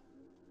part?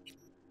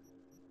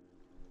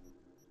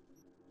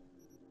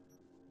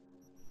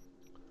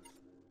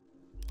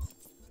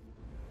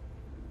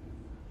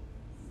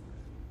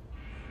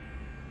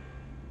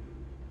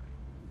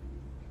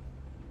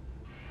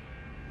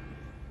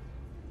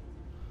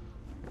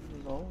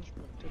 Non, je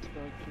peux peut-être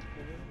la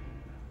récupérer.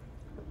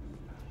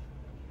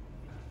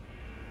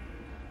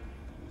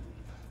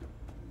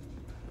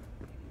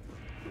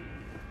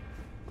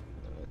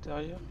 À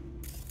l'intérieur.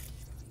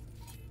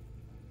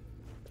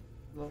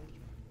 Non, je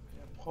peux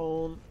rien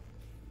prendre.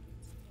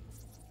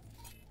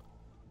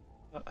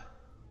 Ah.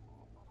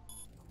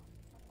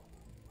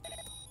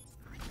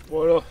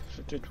 Voilà,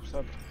 c'était tout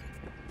simple.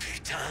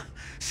 Putain,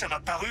 ça m'a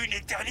paru une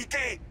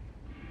éternité.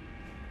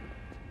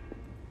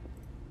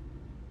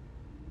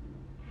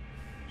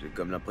 J'ai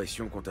comme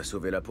l'impression qu'on t'a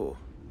sauvé la peau.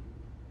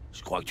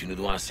 Je crois que tu nous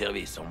dois un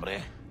service, hombre.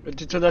 Le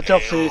détonateur,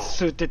 Eh c'est oh,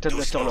 ce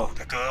détonateur-là doucement,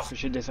 d'accord? que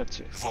j'ai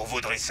désactivé. Je vous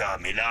revaudrai ça,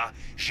 mais là,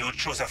 j'ai autre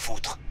chose à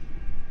foutre.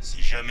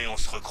 Si jamais on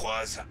se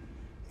recroise,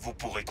 vous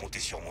pourrez compter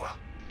sur moi.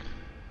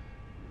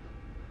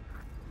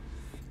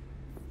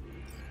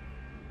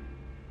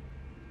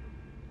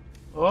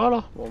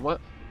 Voilà, bon moi.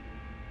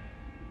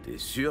 T'es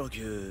sûr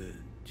que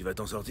tu vas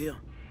t'en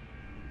sortir?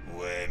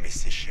 Ouais, mais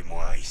c'est chez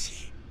moi,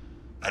 ici.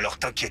 Alors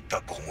t'inquiète pas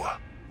pour moi.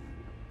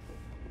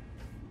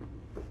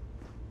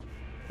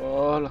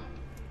 Voilà.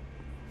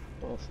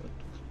 Bon, ça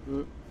touche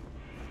peu.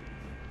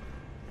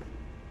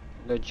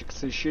 Il a dit que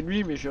c'est chez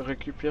lui, mais j'ai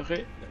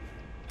récupéré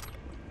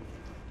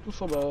tout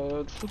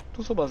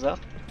son bazar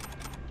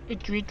et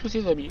tué tous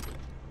ses amis.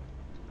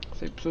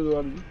 C'est pseudo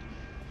à lui.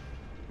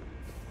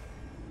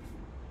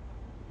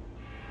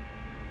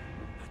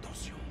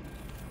 Attention.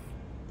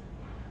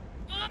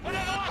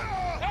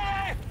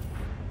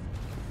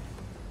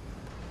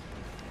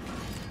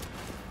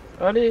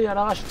 Allez, à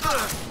l'arrache.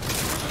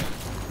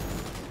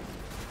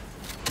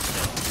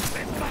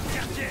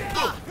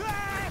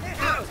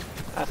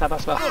 Ah, ça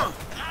passe pas.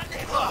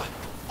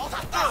 On va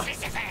pas se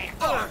laisser faire.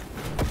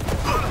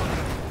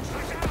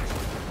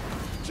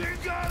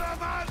 Chinga la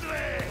madre!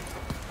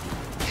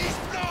 Il se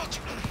planque.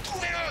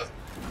 Trouvez-le.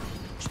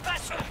 Je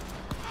passe.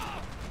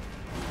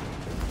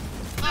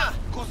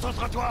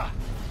 Concentre-toi!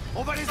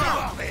 On va les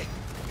avoir! Mais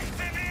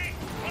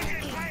on y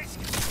est presque.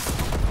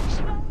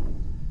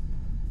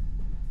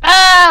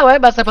 Ah ouais,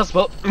 bah ça passe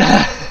pas.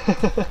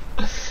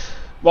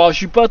 Bon, je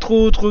suis pas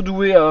trop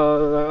doué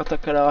à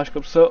attaquer à l'arrache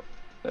comme ça.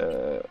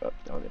 Hop,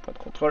 on n'est pas de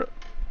contrôle.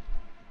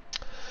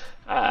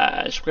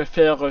 Je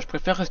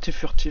préfère rester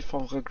furtif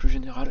en règle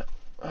générale.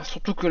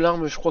 Surtout que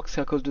l'arme, je crois que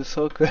c'est à cause de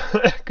ça que,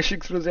 que j'ai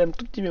explosé un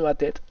tout petit peu ma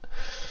tête.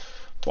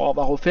 Bon, on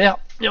va refaire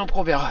et on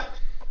reverra.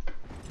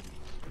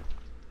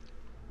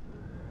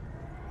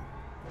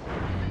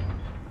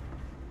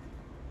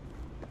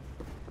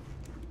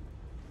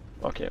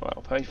 Ok, ouais,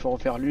 enfin il faut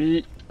refaire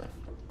lui.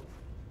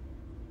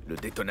 Le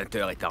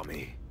détonateur est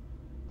armé.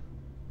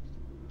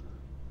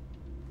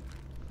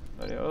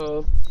 Allez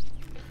hop.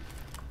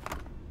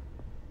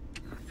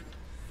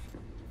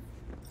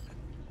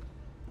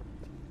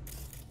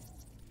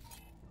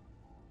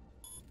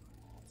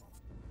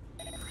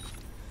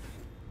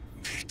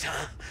 Putain,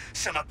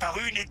 ça m'a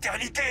paru une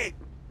éternité.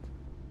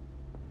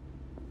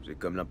 J'ai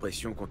comme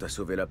l'impression qu'on t'a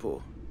sauvé la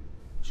peau.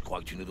 Je crois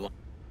que tu nous dois...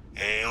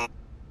 Et oh.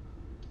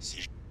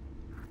 Si je...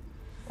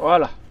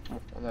 Voilà.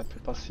 Bon, on a pu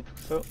passer tout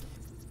ça.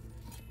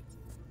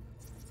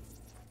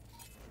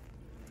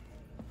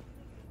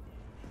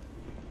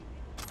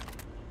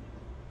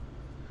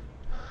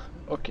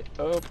 Ok,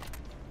 hop.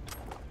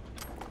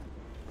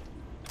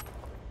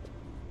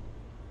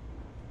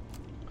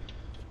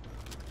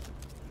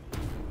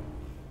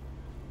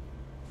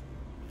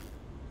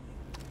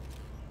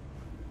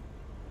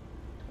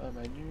 Ah,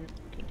 Manu.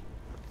 Ok.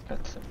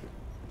 4, 5.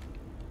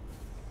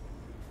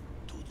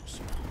 Tout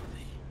doucement,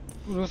 mais...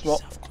 Tout doucement.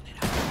 Ils savent qu'on est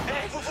là.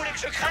 Eh, vous voulez que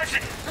je crève?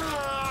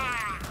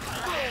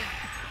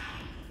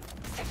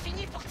 C'est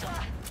fini pour toi.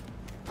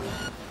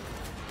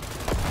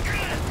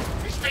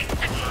 Je vais...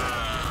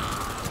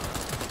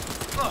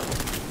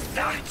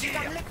 Ça Tu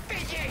vas me le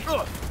payer.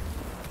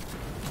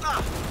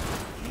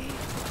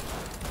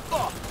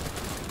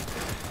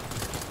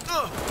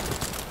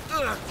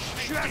 Je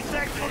suis à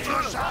sec, faut que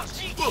je charge!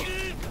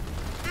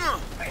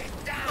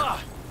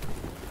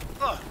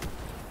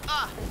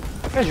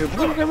 Eh, je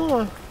brûle vraiment,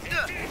 hein.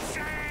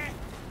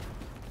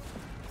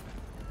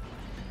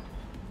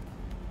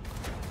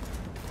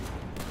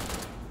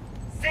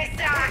 C'est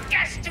ça,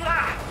 cache-toi.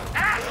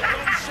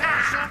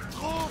 Je me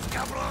trouve,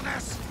 cabrones!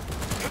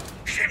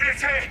 Je suis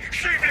blessé. Je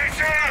suis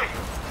blessé.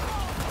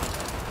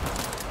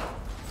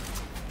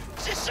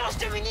 Je change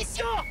de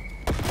munitions.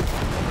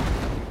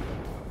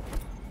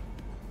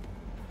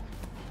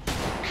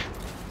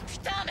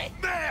 Putain, mais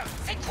Merde!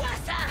 c'est quoi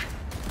ça?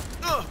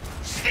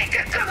 Je fais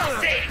que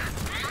commencer.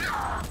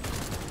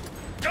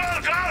 Go,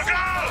 go,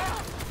 go.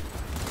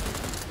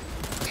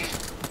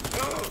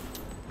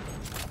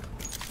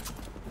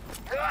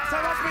 Ça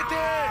va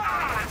péter!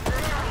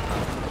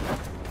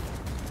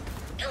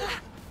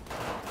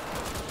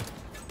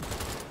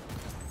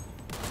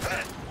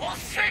 On se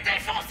fait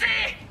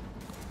défoncer.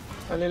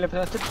 Allez, lève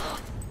la tête.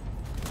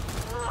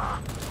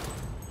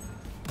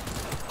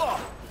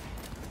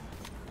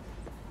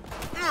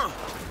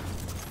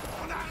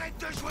 On arrête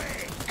de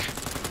jouer!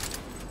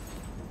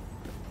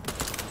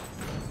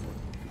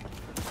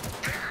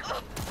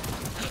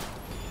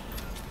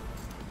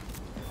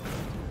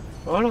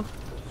 Voilà. Je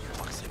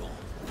crois que c'est bon.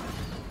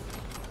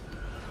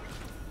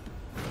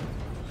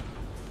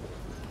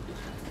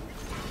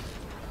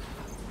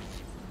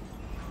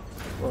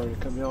 Voilà, les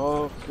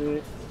caméras, ok.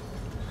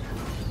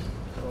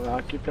 On va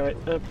récupérer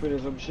un peu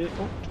les objets.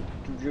 Oh,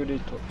 tout violet,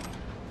 toi.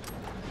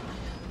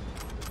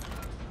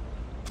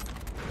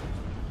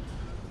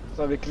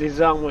 Ça, avec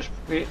les armes, moi, je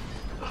pouvais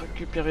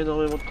récupérer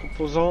énormément de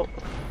composants.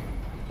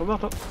 Oh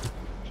merde,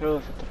 tiens,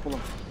 ça t'apprendra.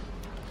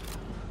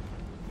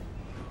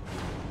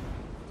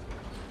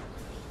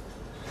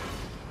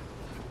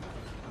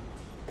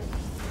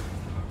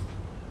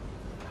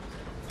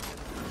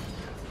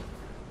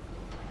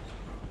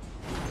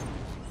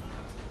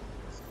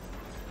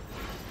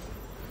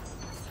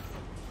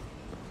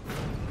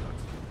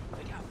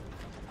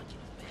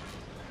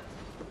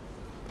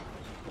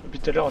 Depuis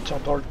tout à l'heure, on tire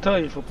dans le tas,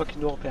 il faut pas qu'il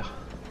nous repère.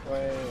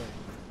 Ouais.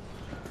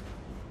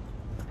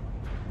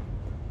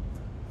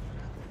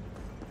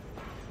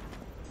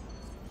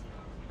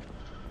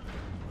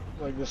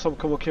 Ouais, il me semble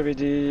comme qu'il y avait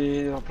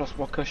des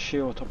emplacements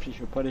cachés, oh, tant pis, je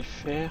vais pas les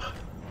faire.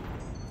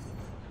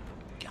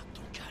 Garde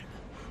ton calme.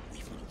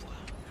 Ils vont nous voir.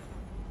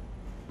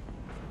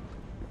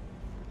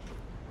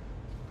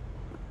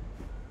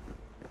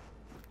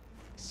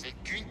 C'est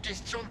qu'une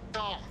question de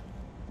temps.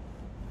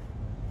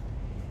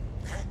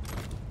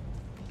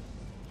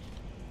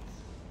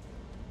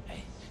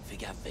 Hey, fais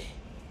gaffe,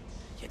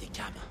 il y a des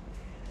cams.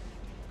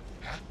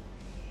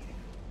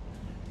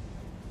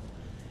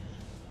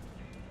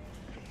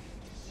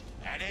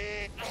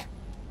 Allez.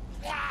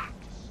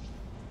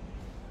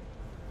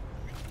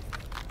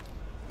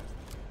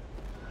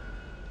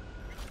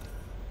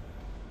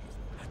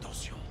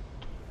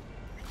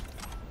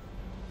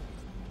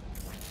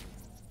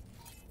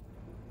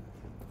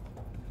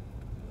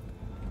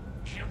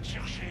 te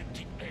chercher,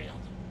 petite merde.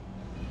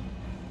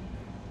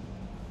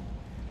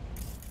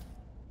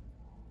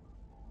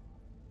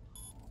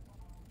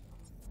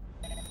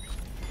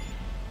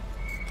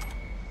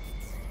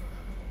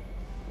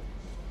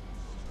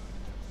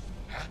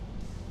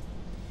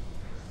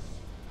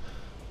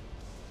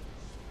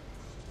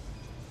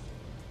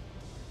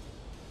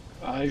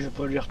 Ah, je vais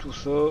pas lire tout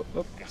ça.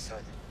 Hop, Personne.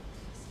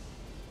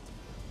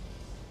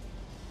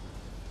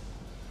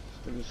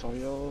 système de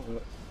surveillance,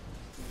 voilà.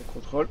 Le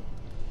contrôle.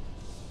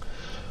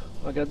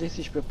 Regardez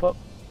si je peux pas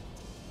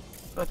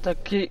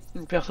attaquer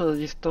une personne à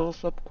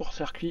distance. Hop,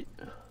 court-circuit.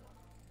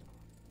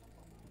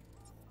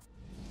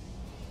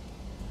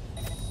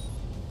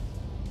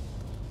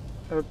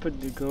 Un peu de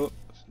dégâts,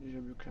 c'est déjà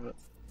mieux que là.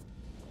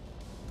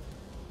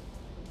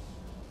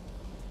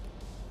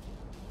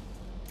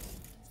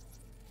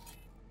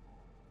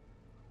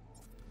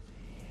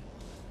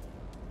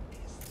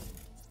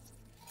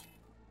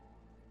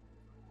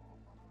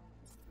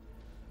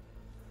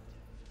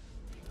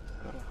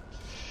 Voilà.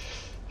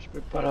 Je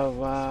peux pas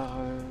l'avoir.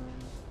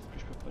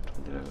 Je peux pas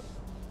tourner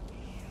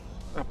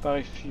là.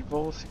 Appareil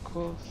suivant, c'est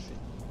quoi?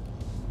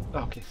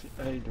 Ah ok,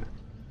 c'est 1 et 2.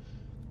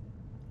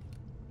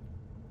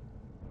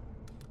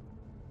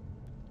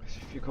 Il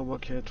suffit qu'on voit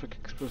qu'il y a un truc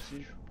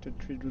explosif, peut-être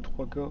tuer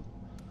 2-3 gars.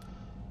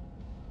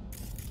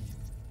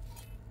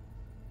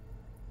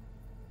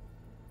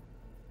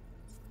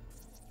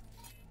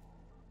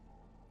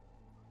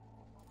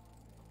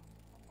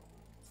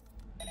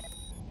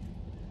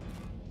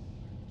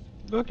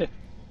 Ok.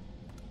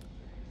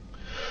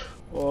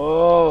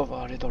 Oh, on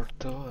va aller dans le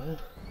tas, hein.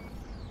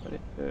 Allez,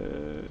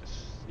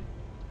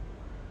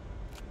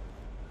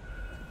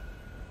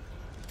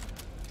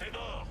 T'es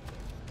mort.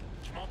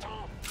 Tu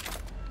m'entends?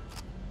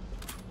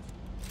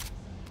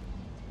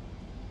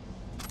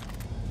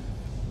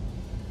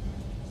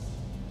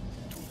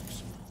 Tout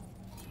doucement.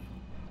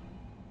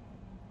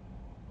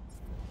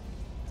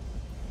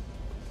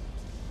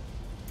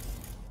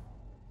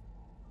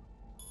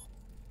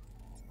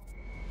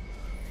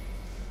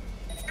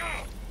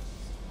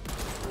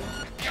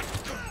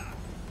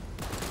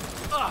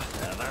 Ah,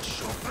 ça va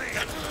chauffer.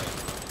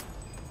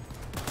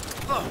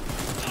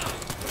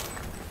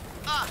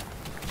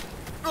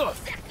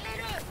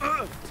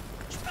 Cerclez-le.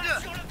 Je pars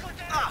sur le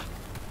côté.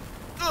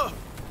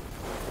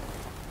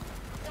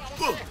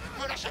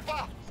 Me lâchez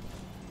pas.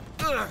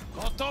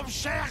 Quand on me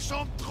cherche,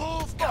 on me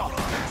trouve, Carlos.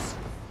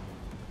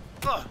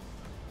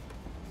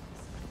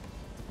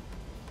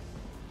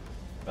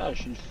 ah,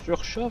 j'ai une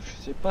surchauffe,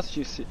 je sais pas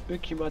si c'est eux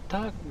qui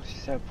m'attaquent ou si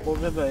c'est un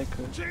problème avec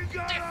eux. T'es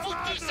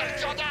foutu, sale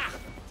gendarme.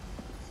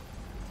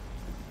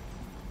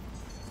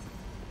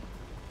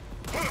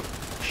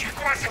 Je suis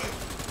coincé.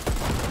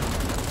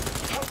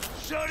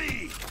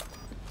 Joli.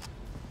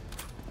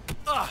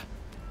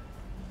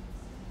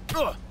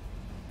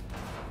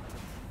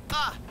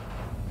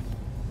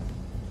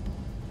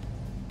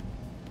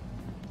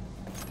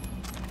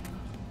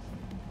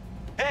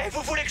 Eh,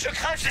 vous voulez que je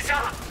crève, c'est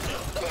ça?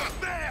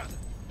 Merde.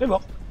 C'est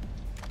mort.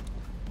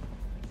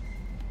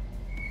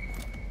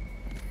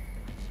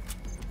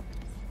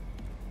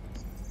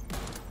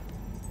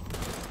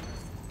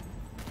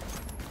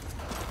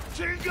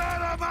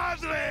 Chingada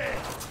madre.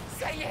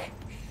 Ça y est.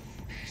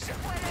 Je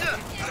vois la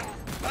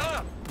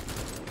lumière.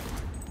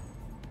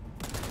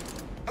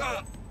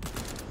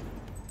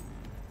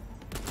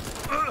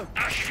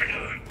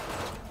 Achevez-le.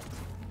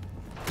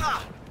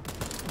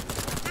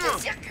 Le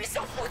circuit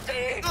sans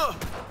fauter.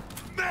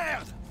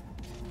 Merde.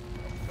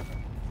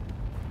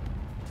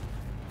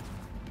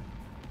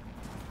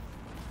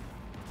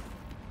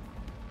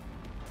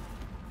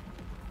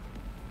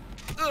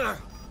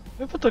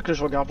 Mais peut-être que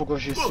je regarde pourquoi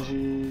j'ai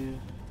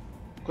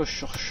pourquoi je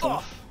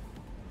surchauffe.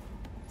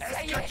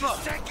 Ça y Est-ce que est. tu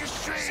sais que je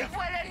suis? Je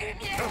vois la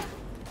lumière.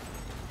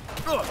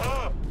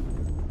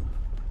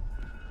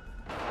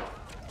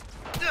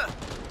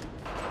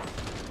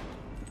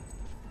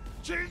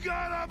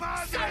 Chingada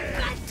madre. Sale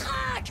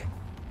patraque.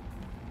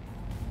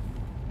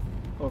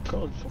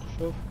 Encore une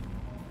surchauffe.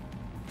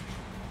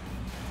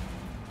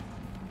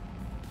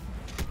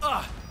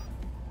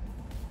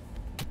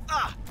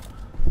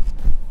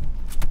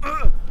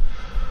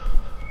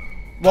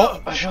 Bon,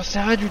 j'en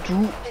sais rien du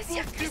tout. Le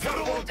circuit Tu sans veux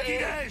mon fauter.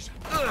 petit-déj?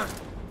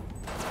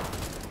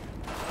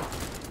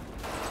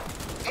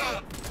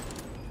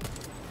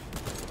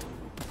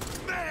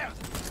 Merde.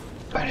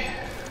 Allez.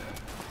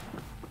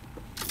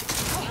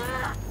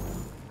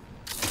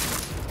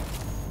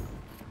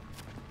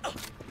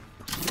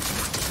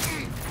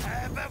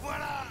 Eh ben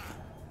voilà.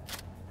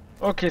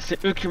 Ok,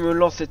 c'est eux qui me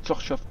lancent cette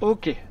surchauffe.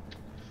 Ok.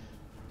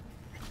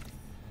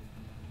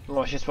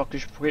 Bon, j'espère que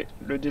je pourrai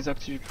le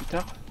désactiver plus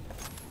tard.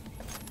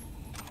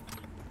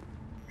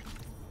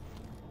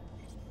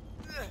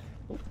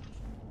 Oh.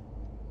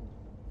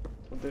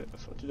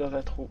 Sorti dans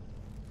un trou.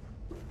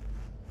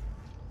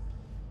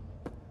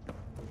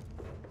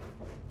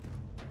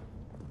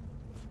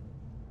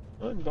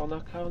 Oh, une borne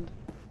arcade.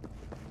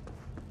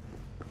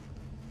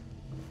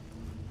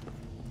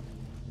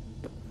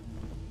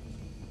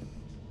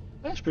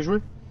 Ah, je peux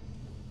jouer.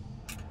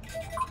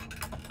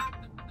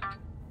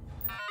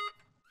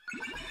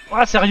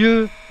 Ah,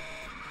 sérieux?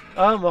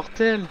 Ah,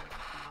 mortel.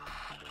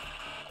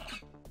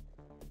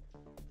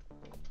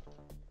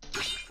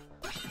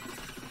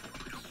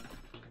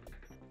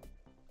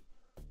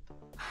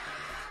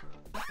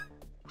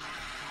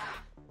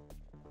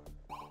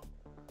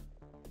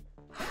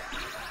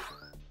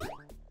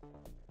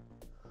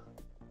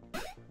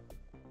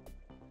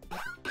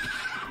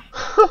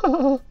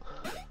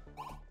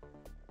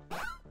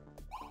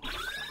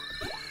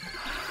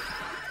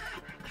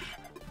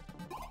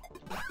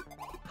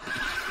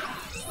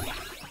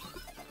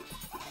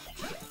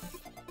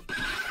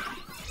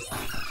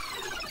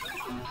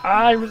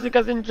 Ah, je me suis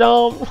cassé une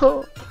jambe.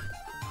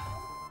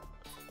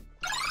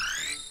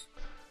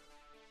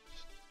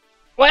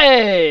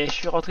 Ouais, je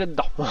suis rentré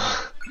dedans.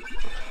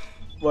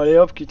 Bon, allez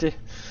hop, quitter.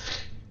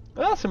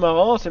 Ah, c'est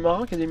marrant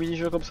qu'il y ait des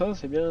mini-jeux comme ça,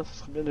 c'est bien, ça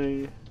serait bien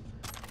de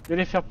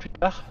les faire plus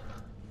tard.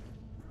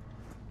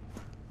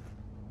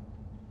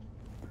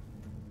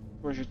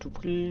 Moi j'ai tout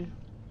pris.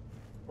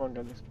 On va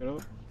regarder ce qu'il y a là.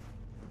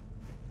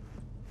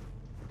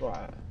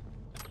 Ouais.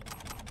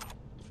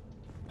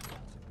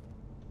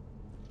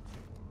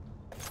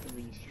 Les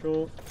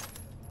munitions.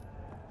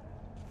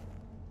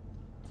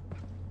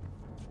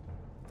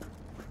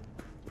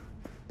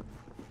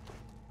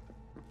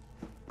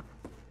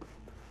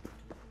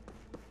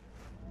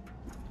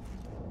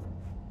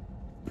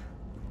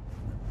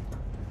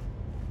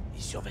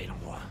 Il surveille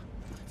l'endroit.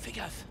 Fais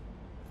gaffe.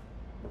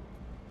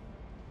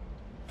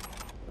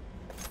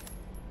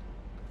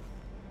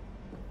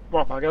 Bon,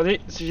 on va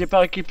regarder si j'ai pas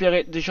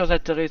récupéré des choses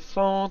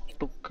intéressantes.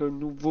 Donc,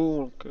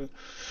 nouveau. Donc,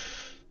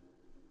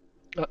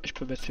 ah, je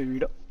peux mettre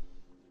celui-là.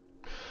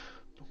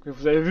 Donc,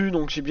 vous avez vu,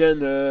 donc j'ai bien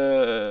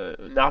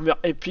une armure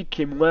épique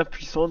qui est moins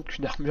puissante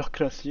qu'une armure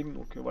classique.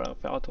 Donc, voilà,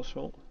 faire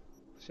attention.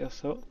 C'est à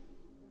ça.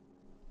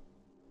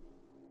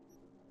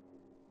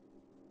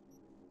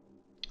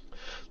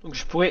 Donc,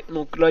 je pourrais.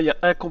 Donc, là, il y a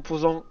un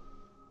composant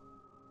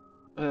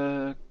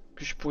que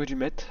je pourrais lui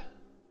mettre.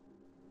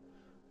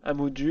 Un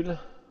module.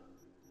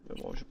 Mais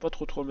bon, je vais pas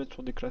trop le mettre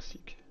sur des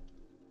classiques.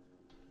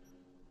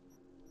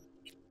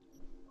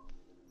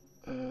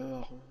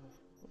 Voilà,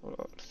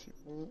 c'est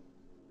bon.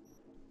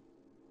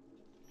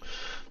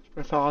 Je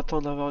préfère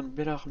attendre d'avoir une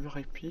belle armure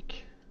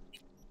épique.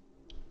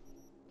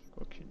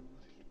 Okay.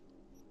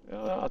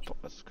 Attends,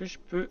 est-ce que je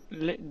peux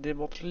les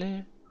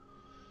démanteler?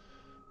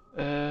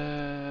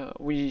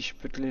 Oui, je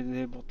peux te les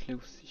démanteler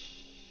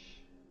aussi.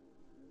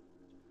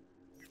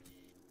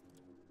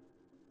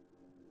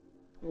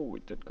 Oh,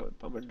 oui, peut-être quand même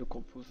pas mal de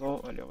composants.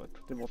 Allez, on va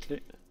tout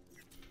démanteler.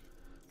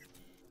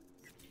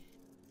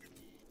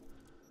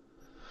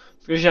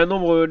 Parce que j'ai un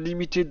nombre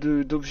limité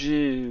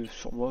d'objets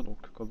sur moi,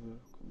 donc comme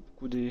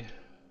beaucoup des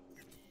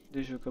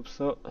jeux comme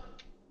ça.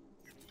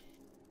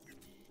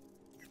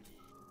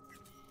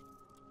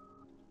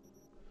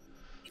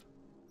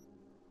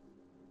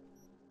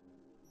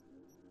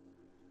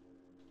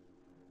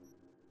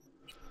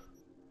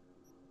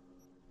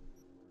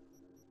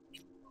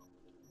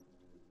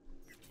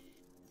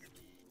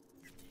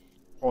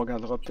 On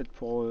regardera peut-être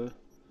pour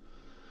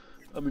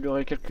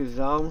améliorer quelques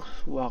armes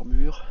ou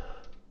armures.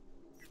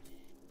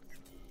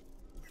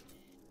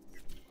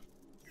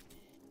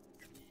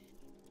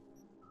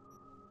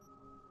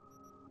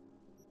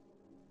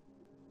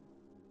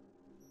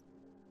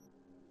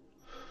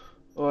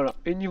 Voilà,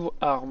 et niveau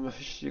armes,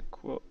 je sais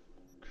quoi.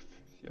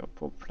 Fusil à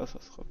pompe là,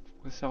 ça sera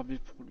réservé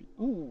pour lui.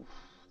 Ouh,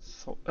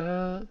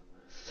 101.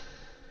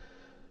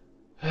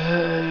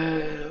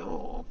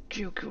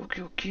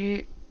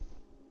 Ok.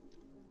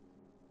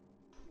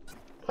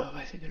 On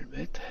va essayer de le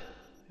mettre.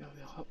 Et on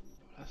verra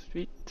par la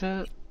suite.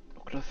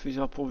 Donc là, fusil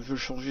à pompe, je vais le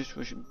changer.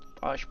 Je suis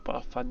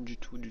pas fan du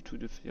tout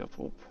de fusil à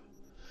pompe.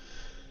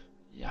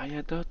 Il n'y a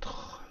rien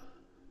d'autre.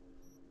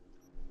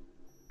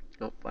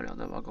 Non, pas l'air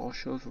d'avoir grand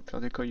chose. Au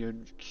pire des cas, il y a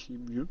lui qui est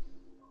mieux.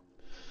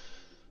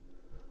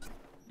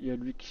 Il y a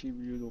lui qui est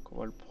mieux, donc on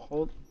va le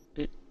prendre.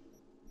 Et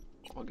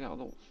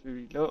regardons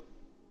celui-là.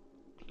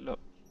 Là.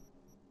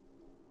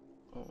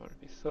 On va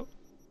lever ça.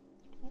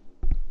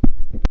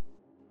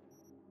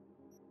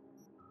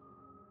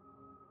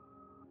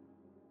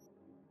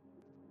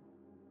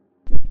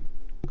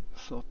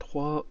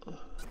 103.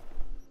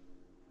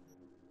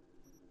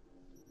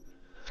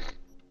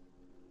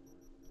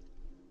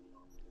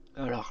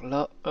 Alors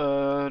là,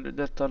 le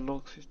data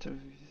log system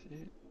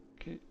visé.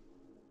 Ok.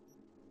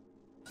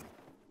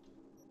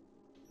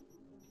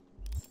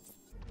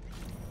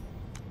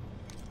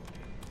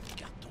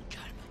 Garde ton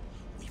calme,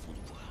 ou ils vont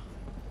nous voir.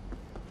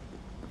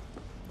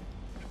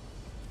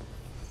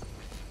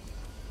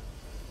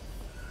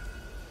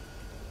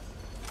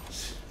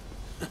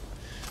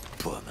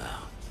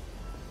 Pommard.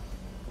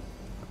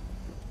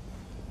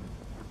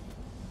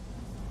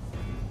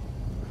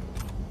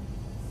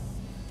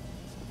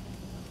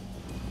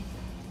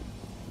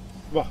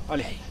 Bon,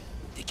 allez. Hey,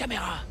 des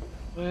caméras.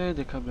 Ouais,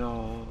 des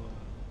caméras.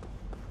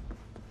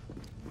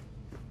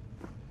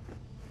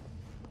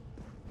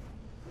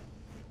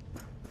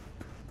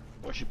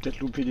 Bon, j'ai peut-être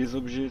loupé des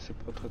objets, c'est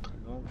pas très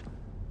grave.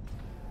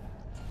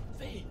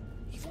 Fais,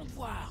 ils vont te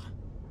voir.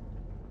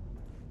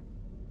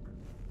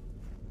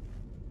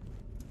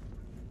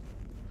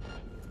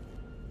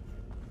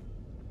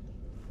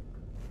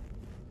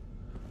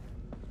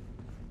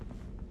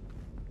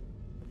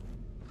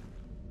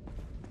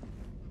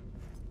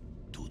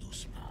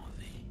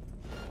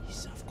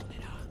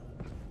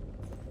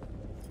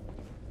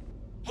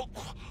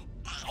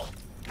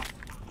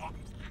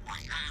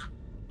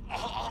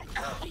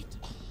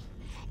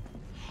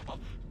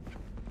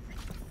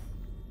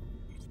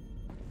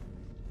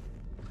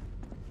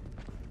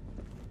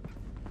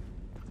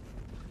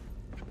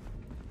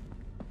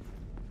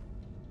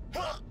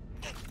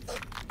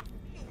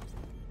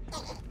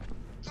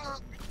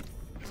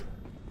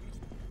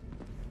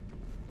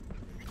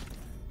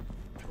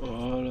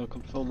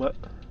 comme ça au moins.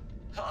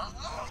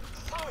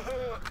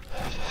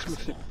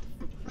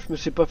 Je me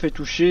suis pas fait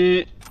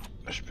toucher.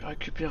 Je peux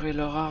récupérer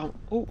leur arme.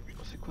 Oh,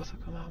 c'est quoi ça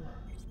comme arme?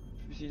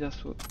 Fusil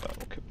d'assaut. Ah,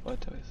 ok, pas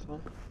intéressant.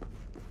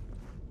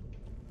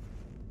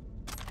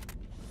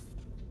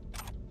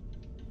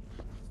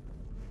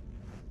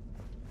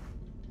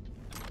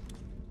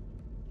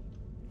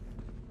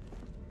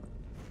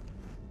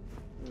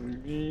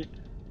 Lui.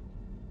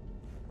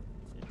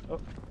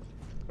 Hop.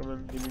 Quand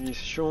même des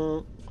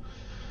munitions.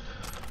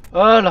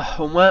 Voilà,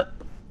 au moins.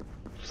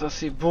 Ça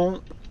c'est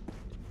bon.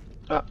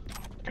 Ah,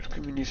 quelques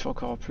munitions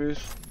encore en plus.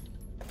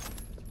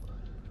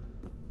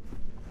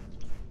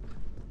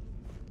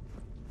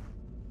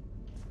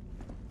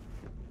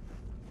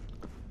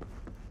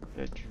 Il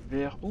y a du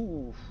verre.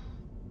 Ouh.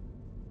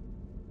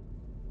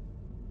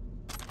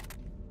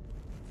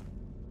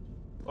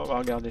 On va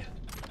regarder.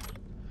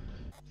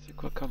 C'est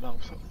quoi comme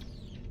arme ça?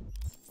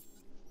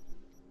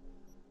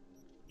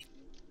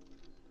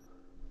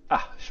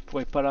 Ah, je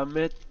pourrais pas la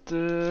mettre.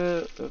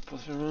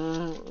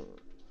 Attention.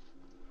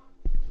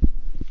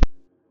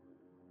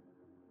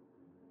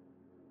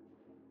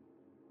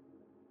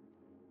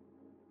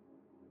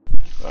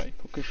 Ouais, il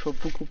faut que je sois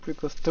beaucoup plus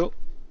costaud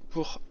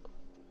pour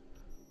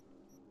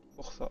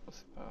ça.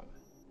 C'est pas grave.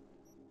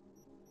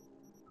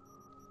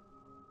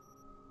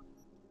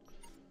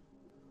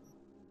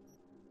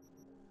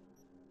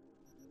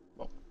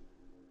 Bon.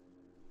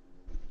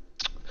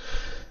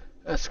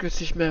 Est-ce que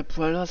si je mets un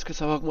point là, est-ce que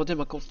ça va augmenter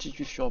ma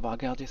constitution? On va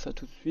regarder ça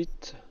tout de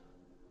suite.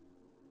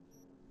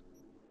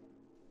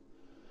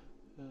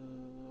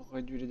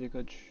 Réduit les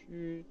dégâts de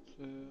chute.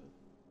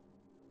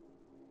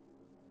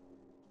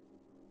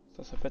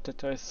 Ça peut être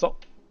intéressant.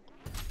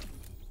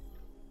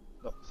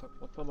 Non, ça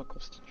augmente pas ma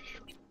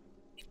constitution.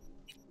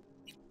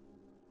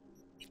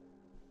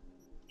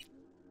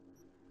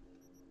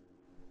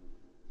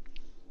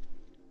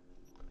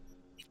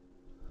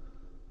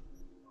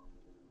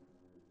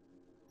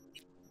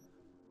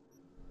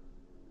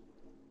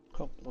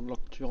 On prend de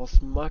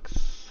l'endurance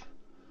max.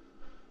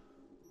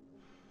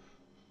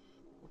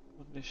 On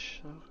prend les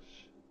charges.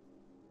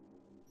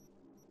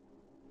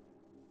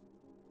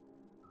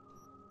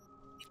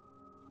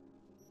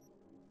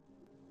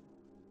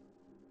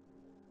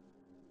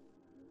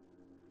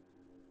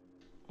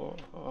 Bon,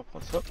 on va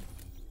prendre ça.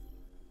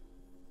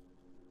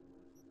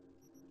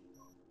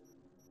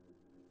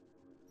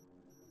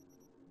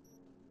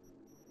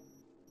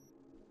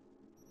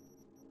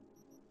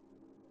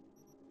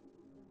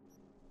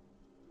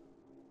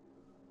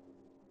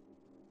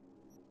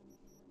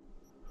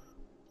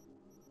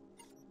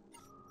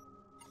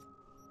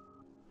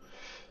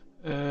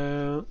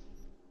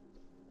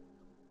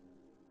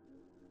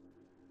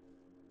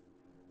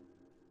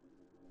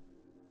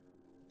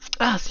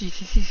 Ah si,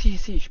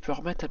 je peux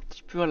remettre un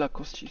petit peu à la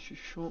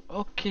constitution.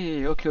 Ok.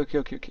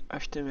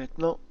 Acheter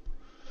maintenant.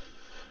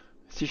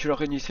 Si je le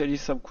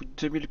réinitialise, ça me coûte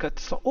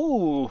 2400.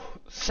 Oh,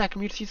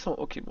 5600.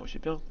 Ok, bon, j'ai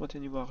bien augmenté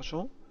niveau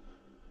argent.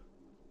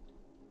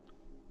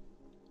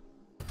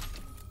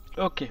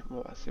 Ok,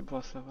 bon, c'est bon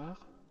à savoir.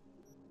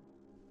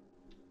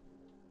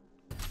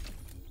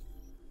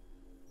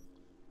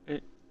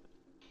 Et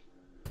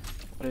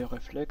les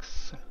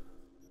réflexes.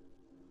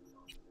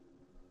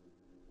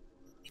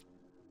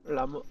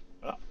 Lame.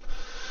 Voilà.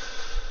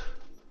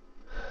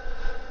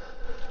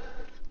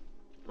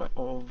 Ouais,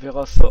 on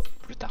verra ça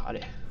plus tard.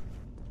 Allez.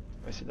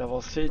 On va essayer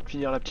d'avancer, de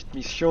finir la petite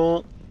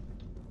mission.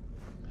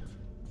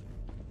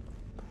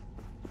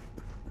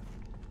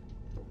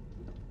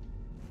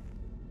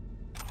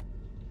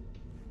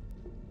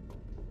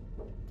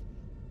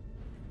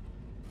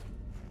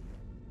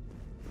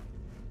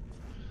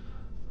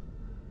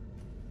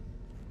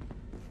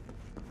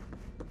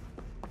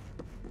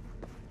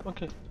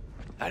 Ok.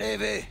 Allez,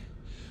 V,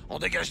 on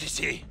dégage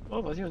d'ici.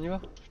 Oh, vas-y, on y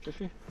va. Je te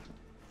suis.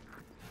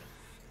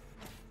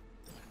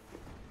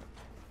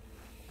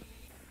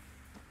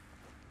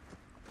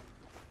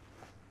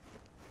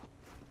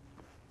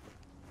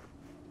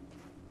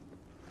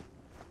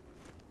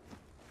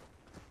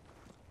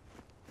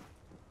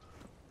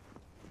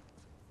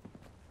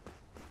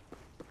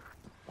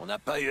 On n'a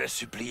pas eu à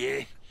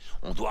supplier.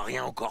 On doit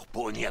rien au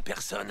corpo ni à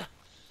personne.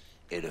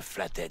 Et le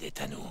flathead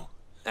est à nous.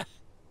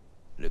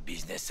 Le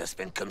business, ça se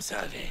peine comme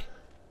ça, V.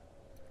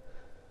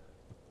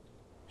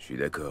 Je suis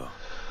d'accord.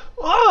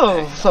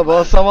 Oh, ça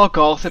va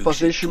encore. C'est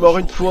passé. Je suis mort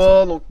une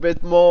fois, donc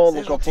bêtement,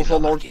 donc en fonçant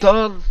dans le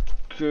tas.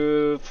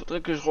 Que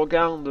faudrait que je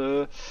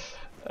regarde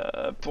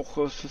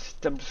pour ce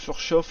système de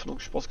surchauffe.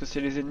 Donc je pense que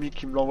c'est les ennemis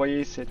qui me l'ont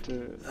envoyé cette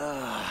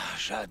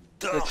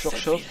J'adore cette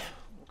surchauffe. ville.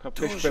 Donc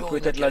après je Toujours peux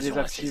une peut-être la occasion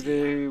à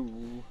désactiver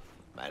ou.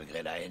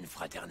 Malgré la haine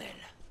fraternelle.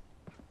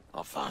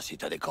 Enfin, si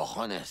t'as des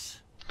cojones,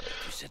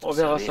 tu sais t'en On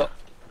verra servir.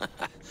 ça.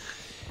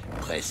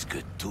 Presque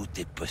tout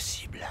est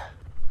possible.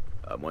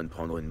 À moins de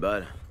prendre une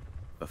balle,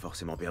 pas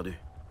forcément perdu.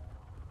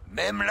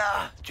 Même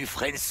là, tu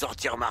ferais une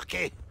sortie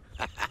remarquée.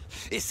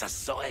 Et ça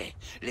se saurait.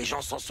 Les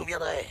gens s'en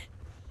souviendraient.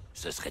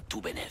 Ce serait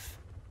tout bénef.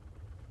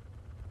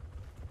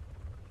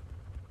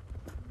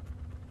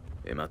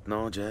 Et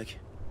maintenant, Jack?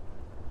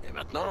 Et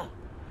maintenant,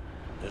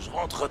 je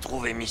rentre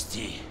retrouver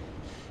Misty.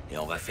 Et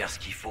on va faire ce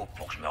qu'il faut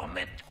pour que je me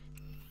remette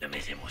de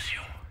mes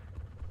émotions.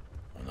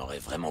 On aurait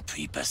vraiment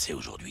pu y passer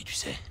aujourd'hui, tu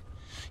sais.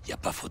 Y a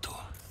pas photo.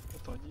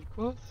 Attends, il dit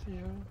quoi?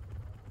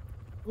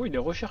 Oh, il est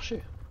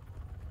recherché.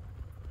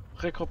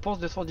 Récompense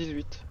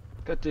 218.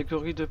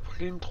 Catégorie de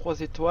prime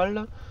 3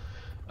 étoiles.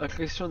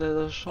 Accrétion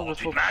d'un champ de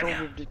fonction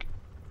publique.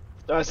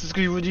 Ah, c'est ce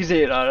que je vous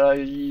disais là,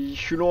 je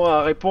suis long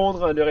à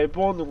répondre, à lui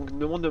répondre, donc il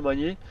me demande de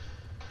manier.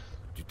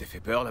 Tu t'es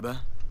fait peur là-bas?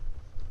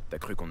 T'as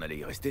cru qu'on allait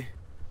y rester?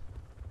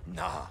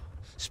 Non,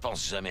 je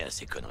pense jamais à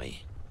ces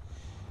conneries.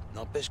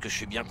 N'empêche que je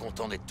suis bien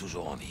content d'être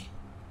toujours en vie.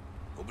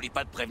 Oublie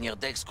pas de prévenir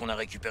Dex qu'on a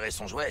récupéré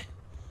son jouet.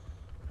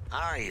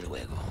 Allez,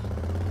 luego.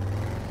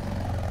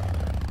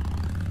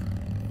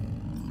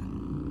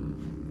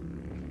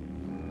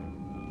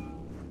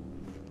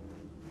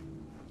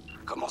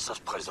 Comment ça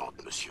se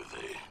présente, monsieur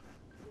V?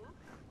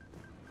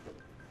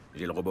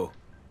 J'ai le robot.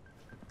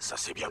 Ça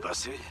s'est bien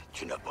passé?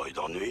 Tu n'as pas eu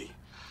d'ennui?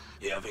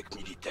 Et avec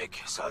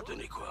Militech, ça a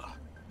donné quoi?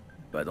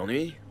 Pas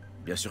d'ennui?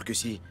 Bien sûr que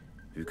si,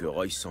 vu que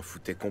Royce s'en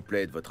foutait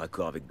complet de votre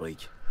accord avec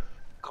Brick.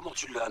 Comment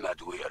tu l'as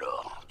amadoué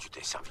alors? Tu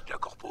t'es servi de la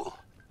corpo?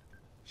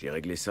 J'ai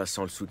réglé ça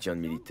sans le soutien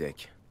de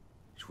Militech.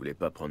 Je voulais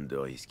pas prendre de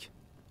risques.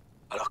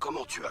 Alors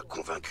comment tu as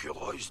convaincu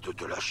Royce de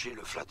te lâcher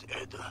le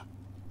Flathead?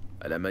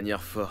 À la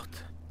manière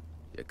forte,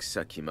 y a que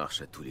ça qui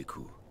marche à tous les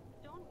coups.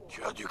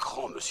 Tu as du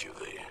cran, monsieur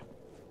V.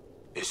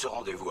 Et ce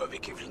rendez-vous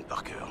avec Evelyn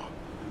Parker?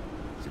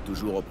 C'est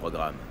toujours au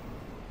programme.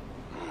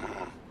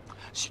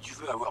 Si tu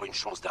veux avoir une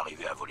chance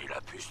d'arriver à voler la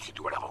puce, tu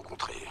dois la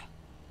rencontrer.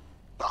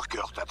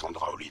 Parker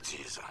t'attendra au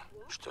Lidziz.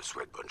 Je te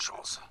souhaite bonne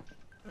chance.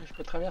 Je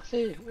peux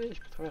traverser, oui, je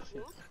peux traverser.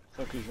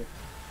 C'est ça que je veux.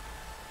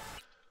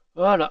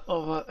 Voilà,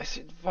 on va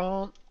essayer de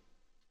vendre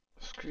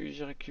ce que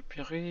j'ai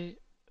récupéré.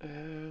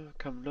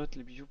 Camelot,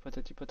 les bijoux,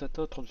 patati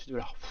patata, 36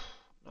 $.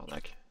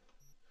 L'arnaque.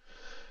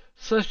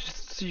 Ça,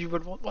 si je veux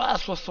le vendre, ah,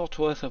 60,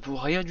 ouais, ça vaut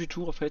rien du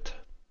tout en fait.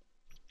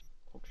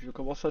 Donc je vais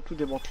commencer à tout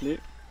démanteler.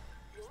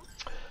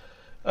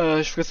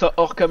 Je fais ça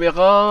hors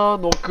caméra,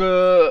 donc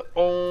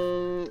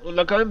on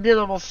a quand même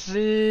bien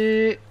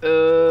avancé.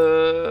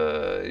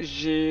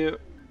 J'ai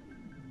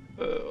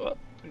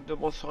une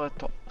demande sur un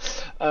temps.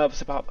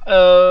 C'est pas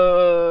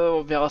grave.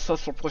 On verra ça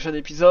sur le prochain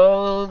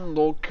épisode.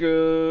 Donc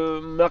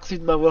merci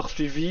de m'avoir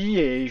suivi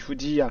et je vous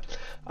dis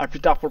à plus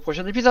tard pour le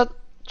prochain épisode.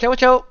 Ciao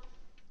ciao.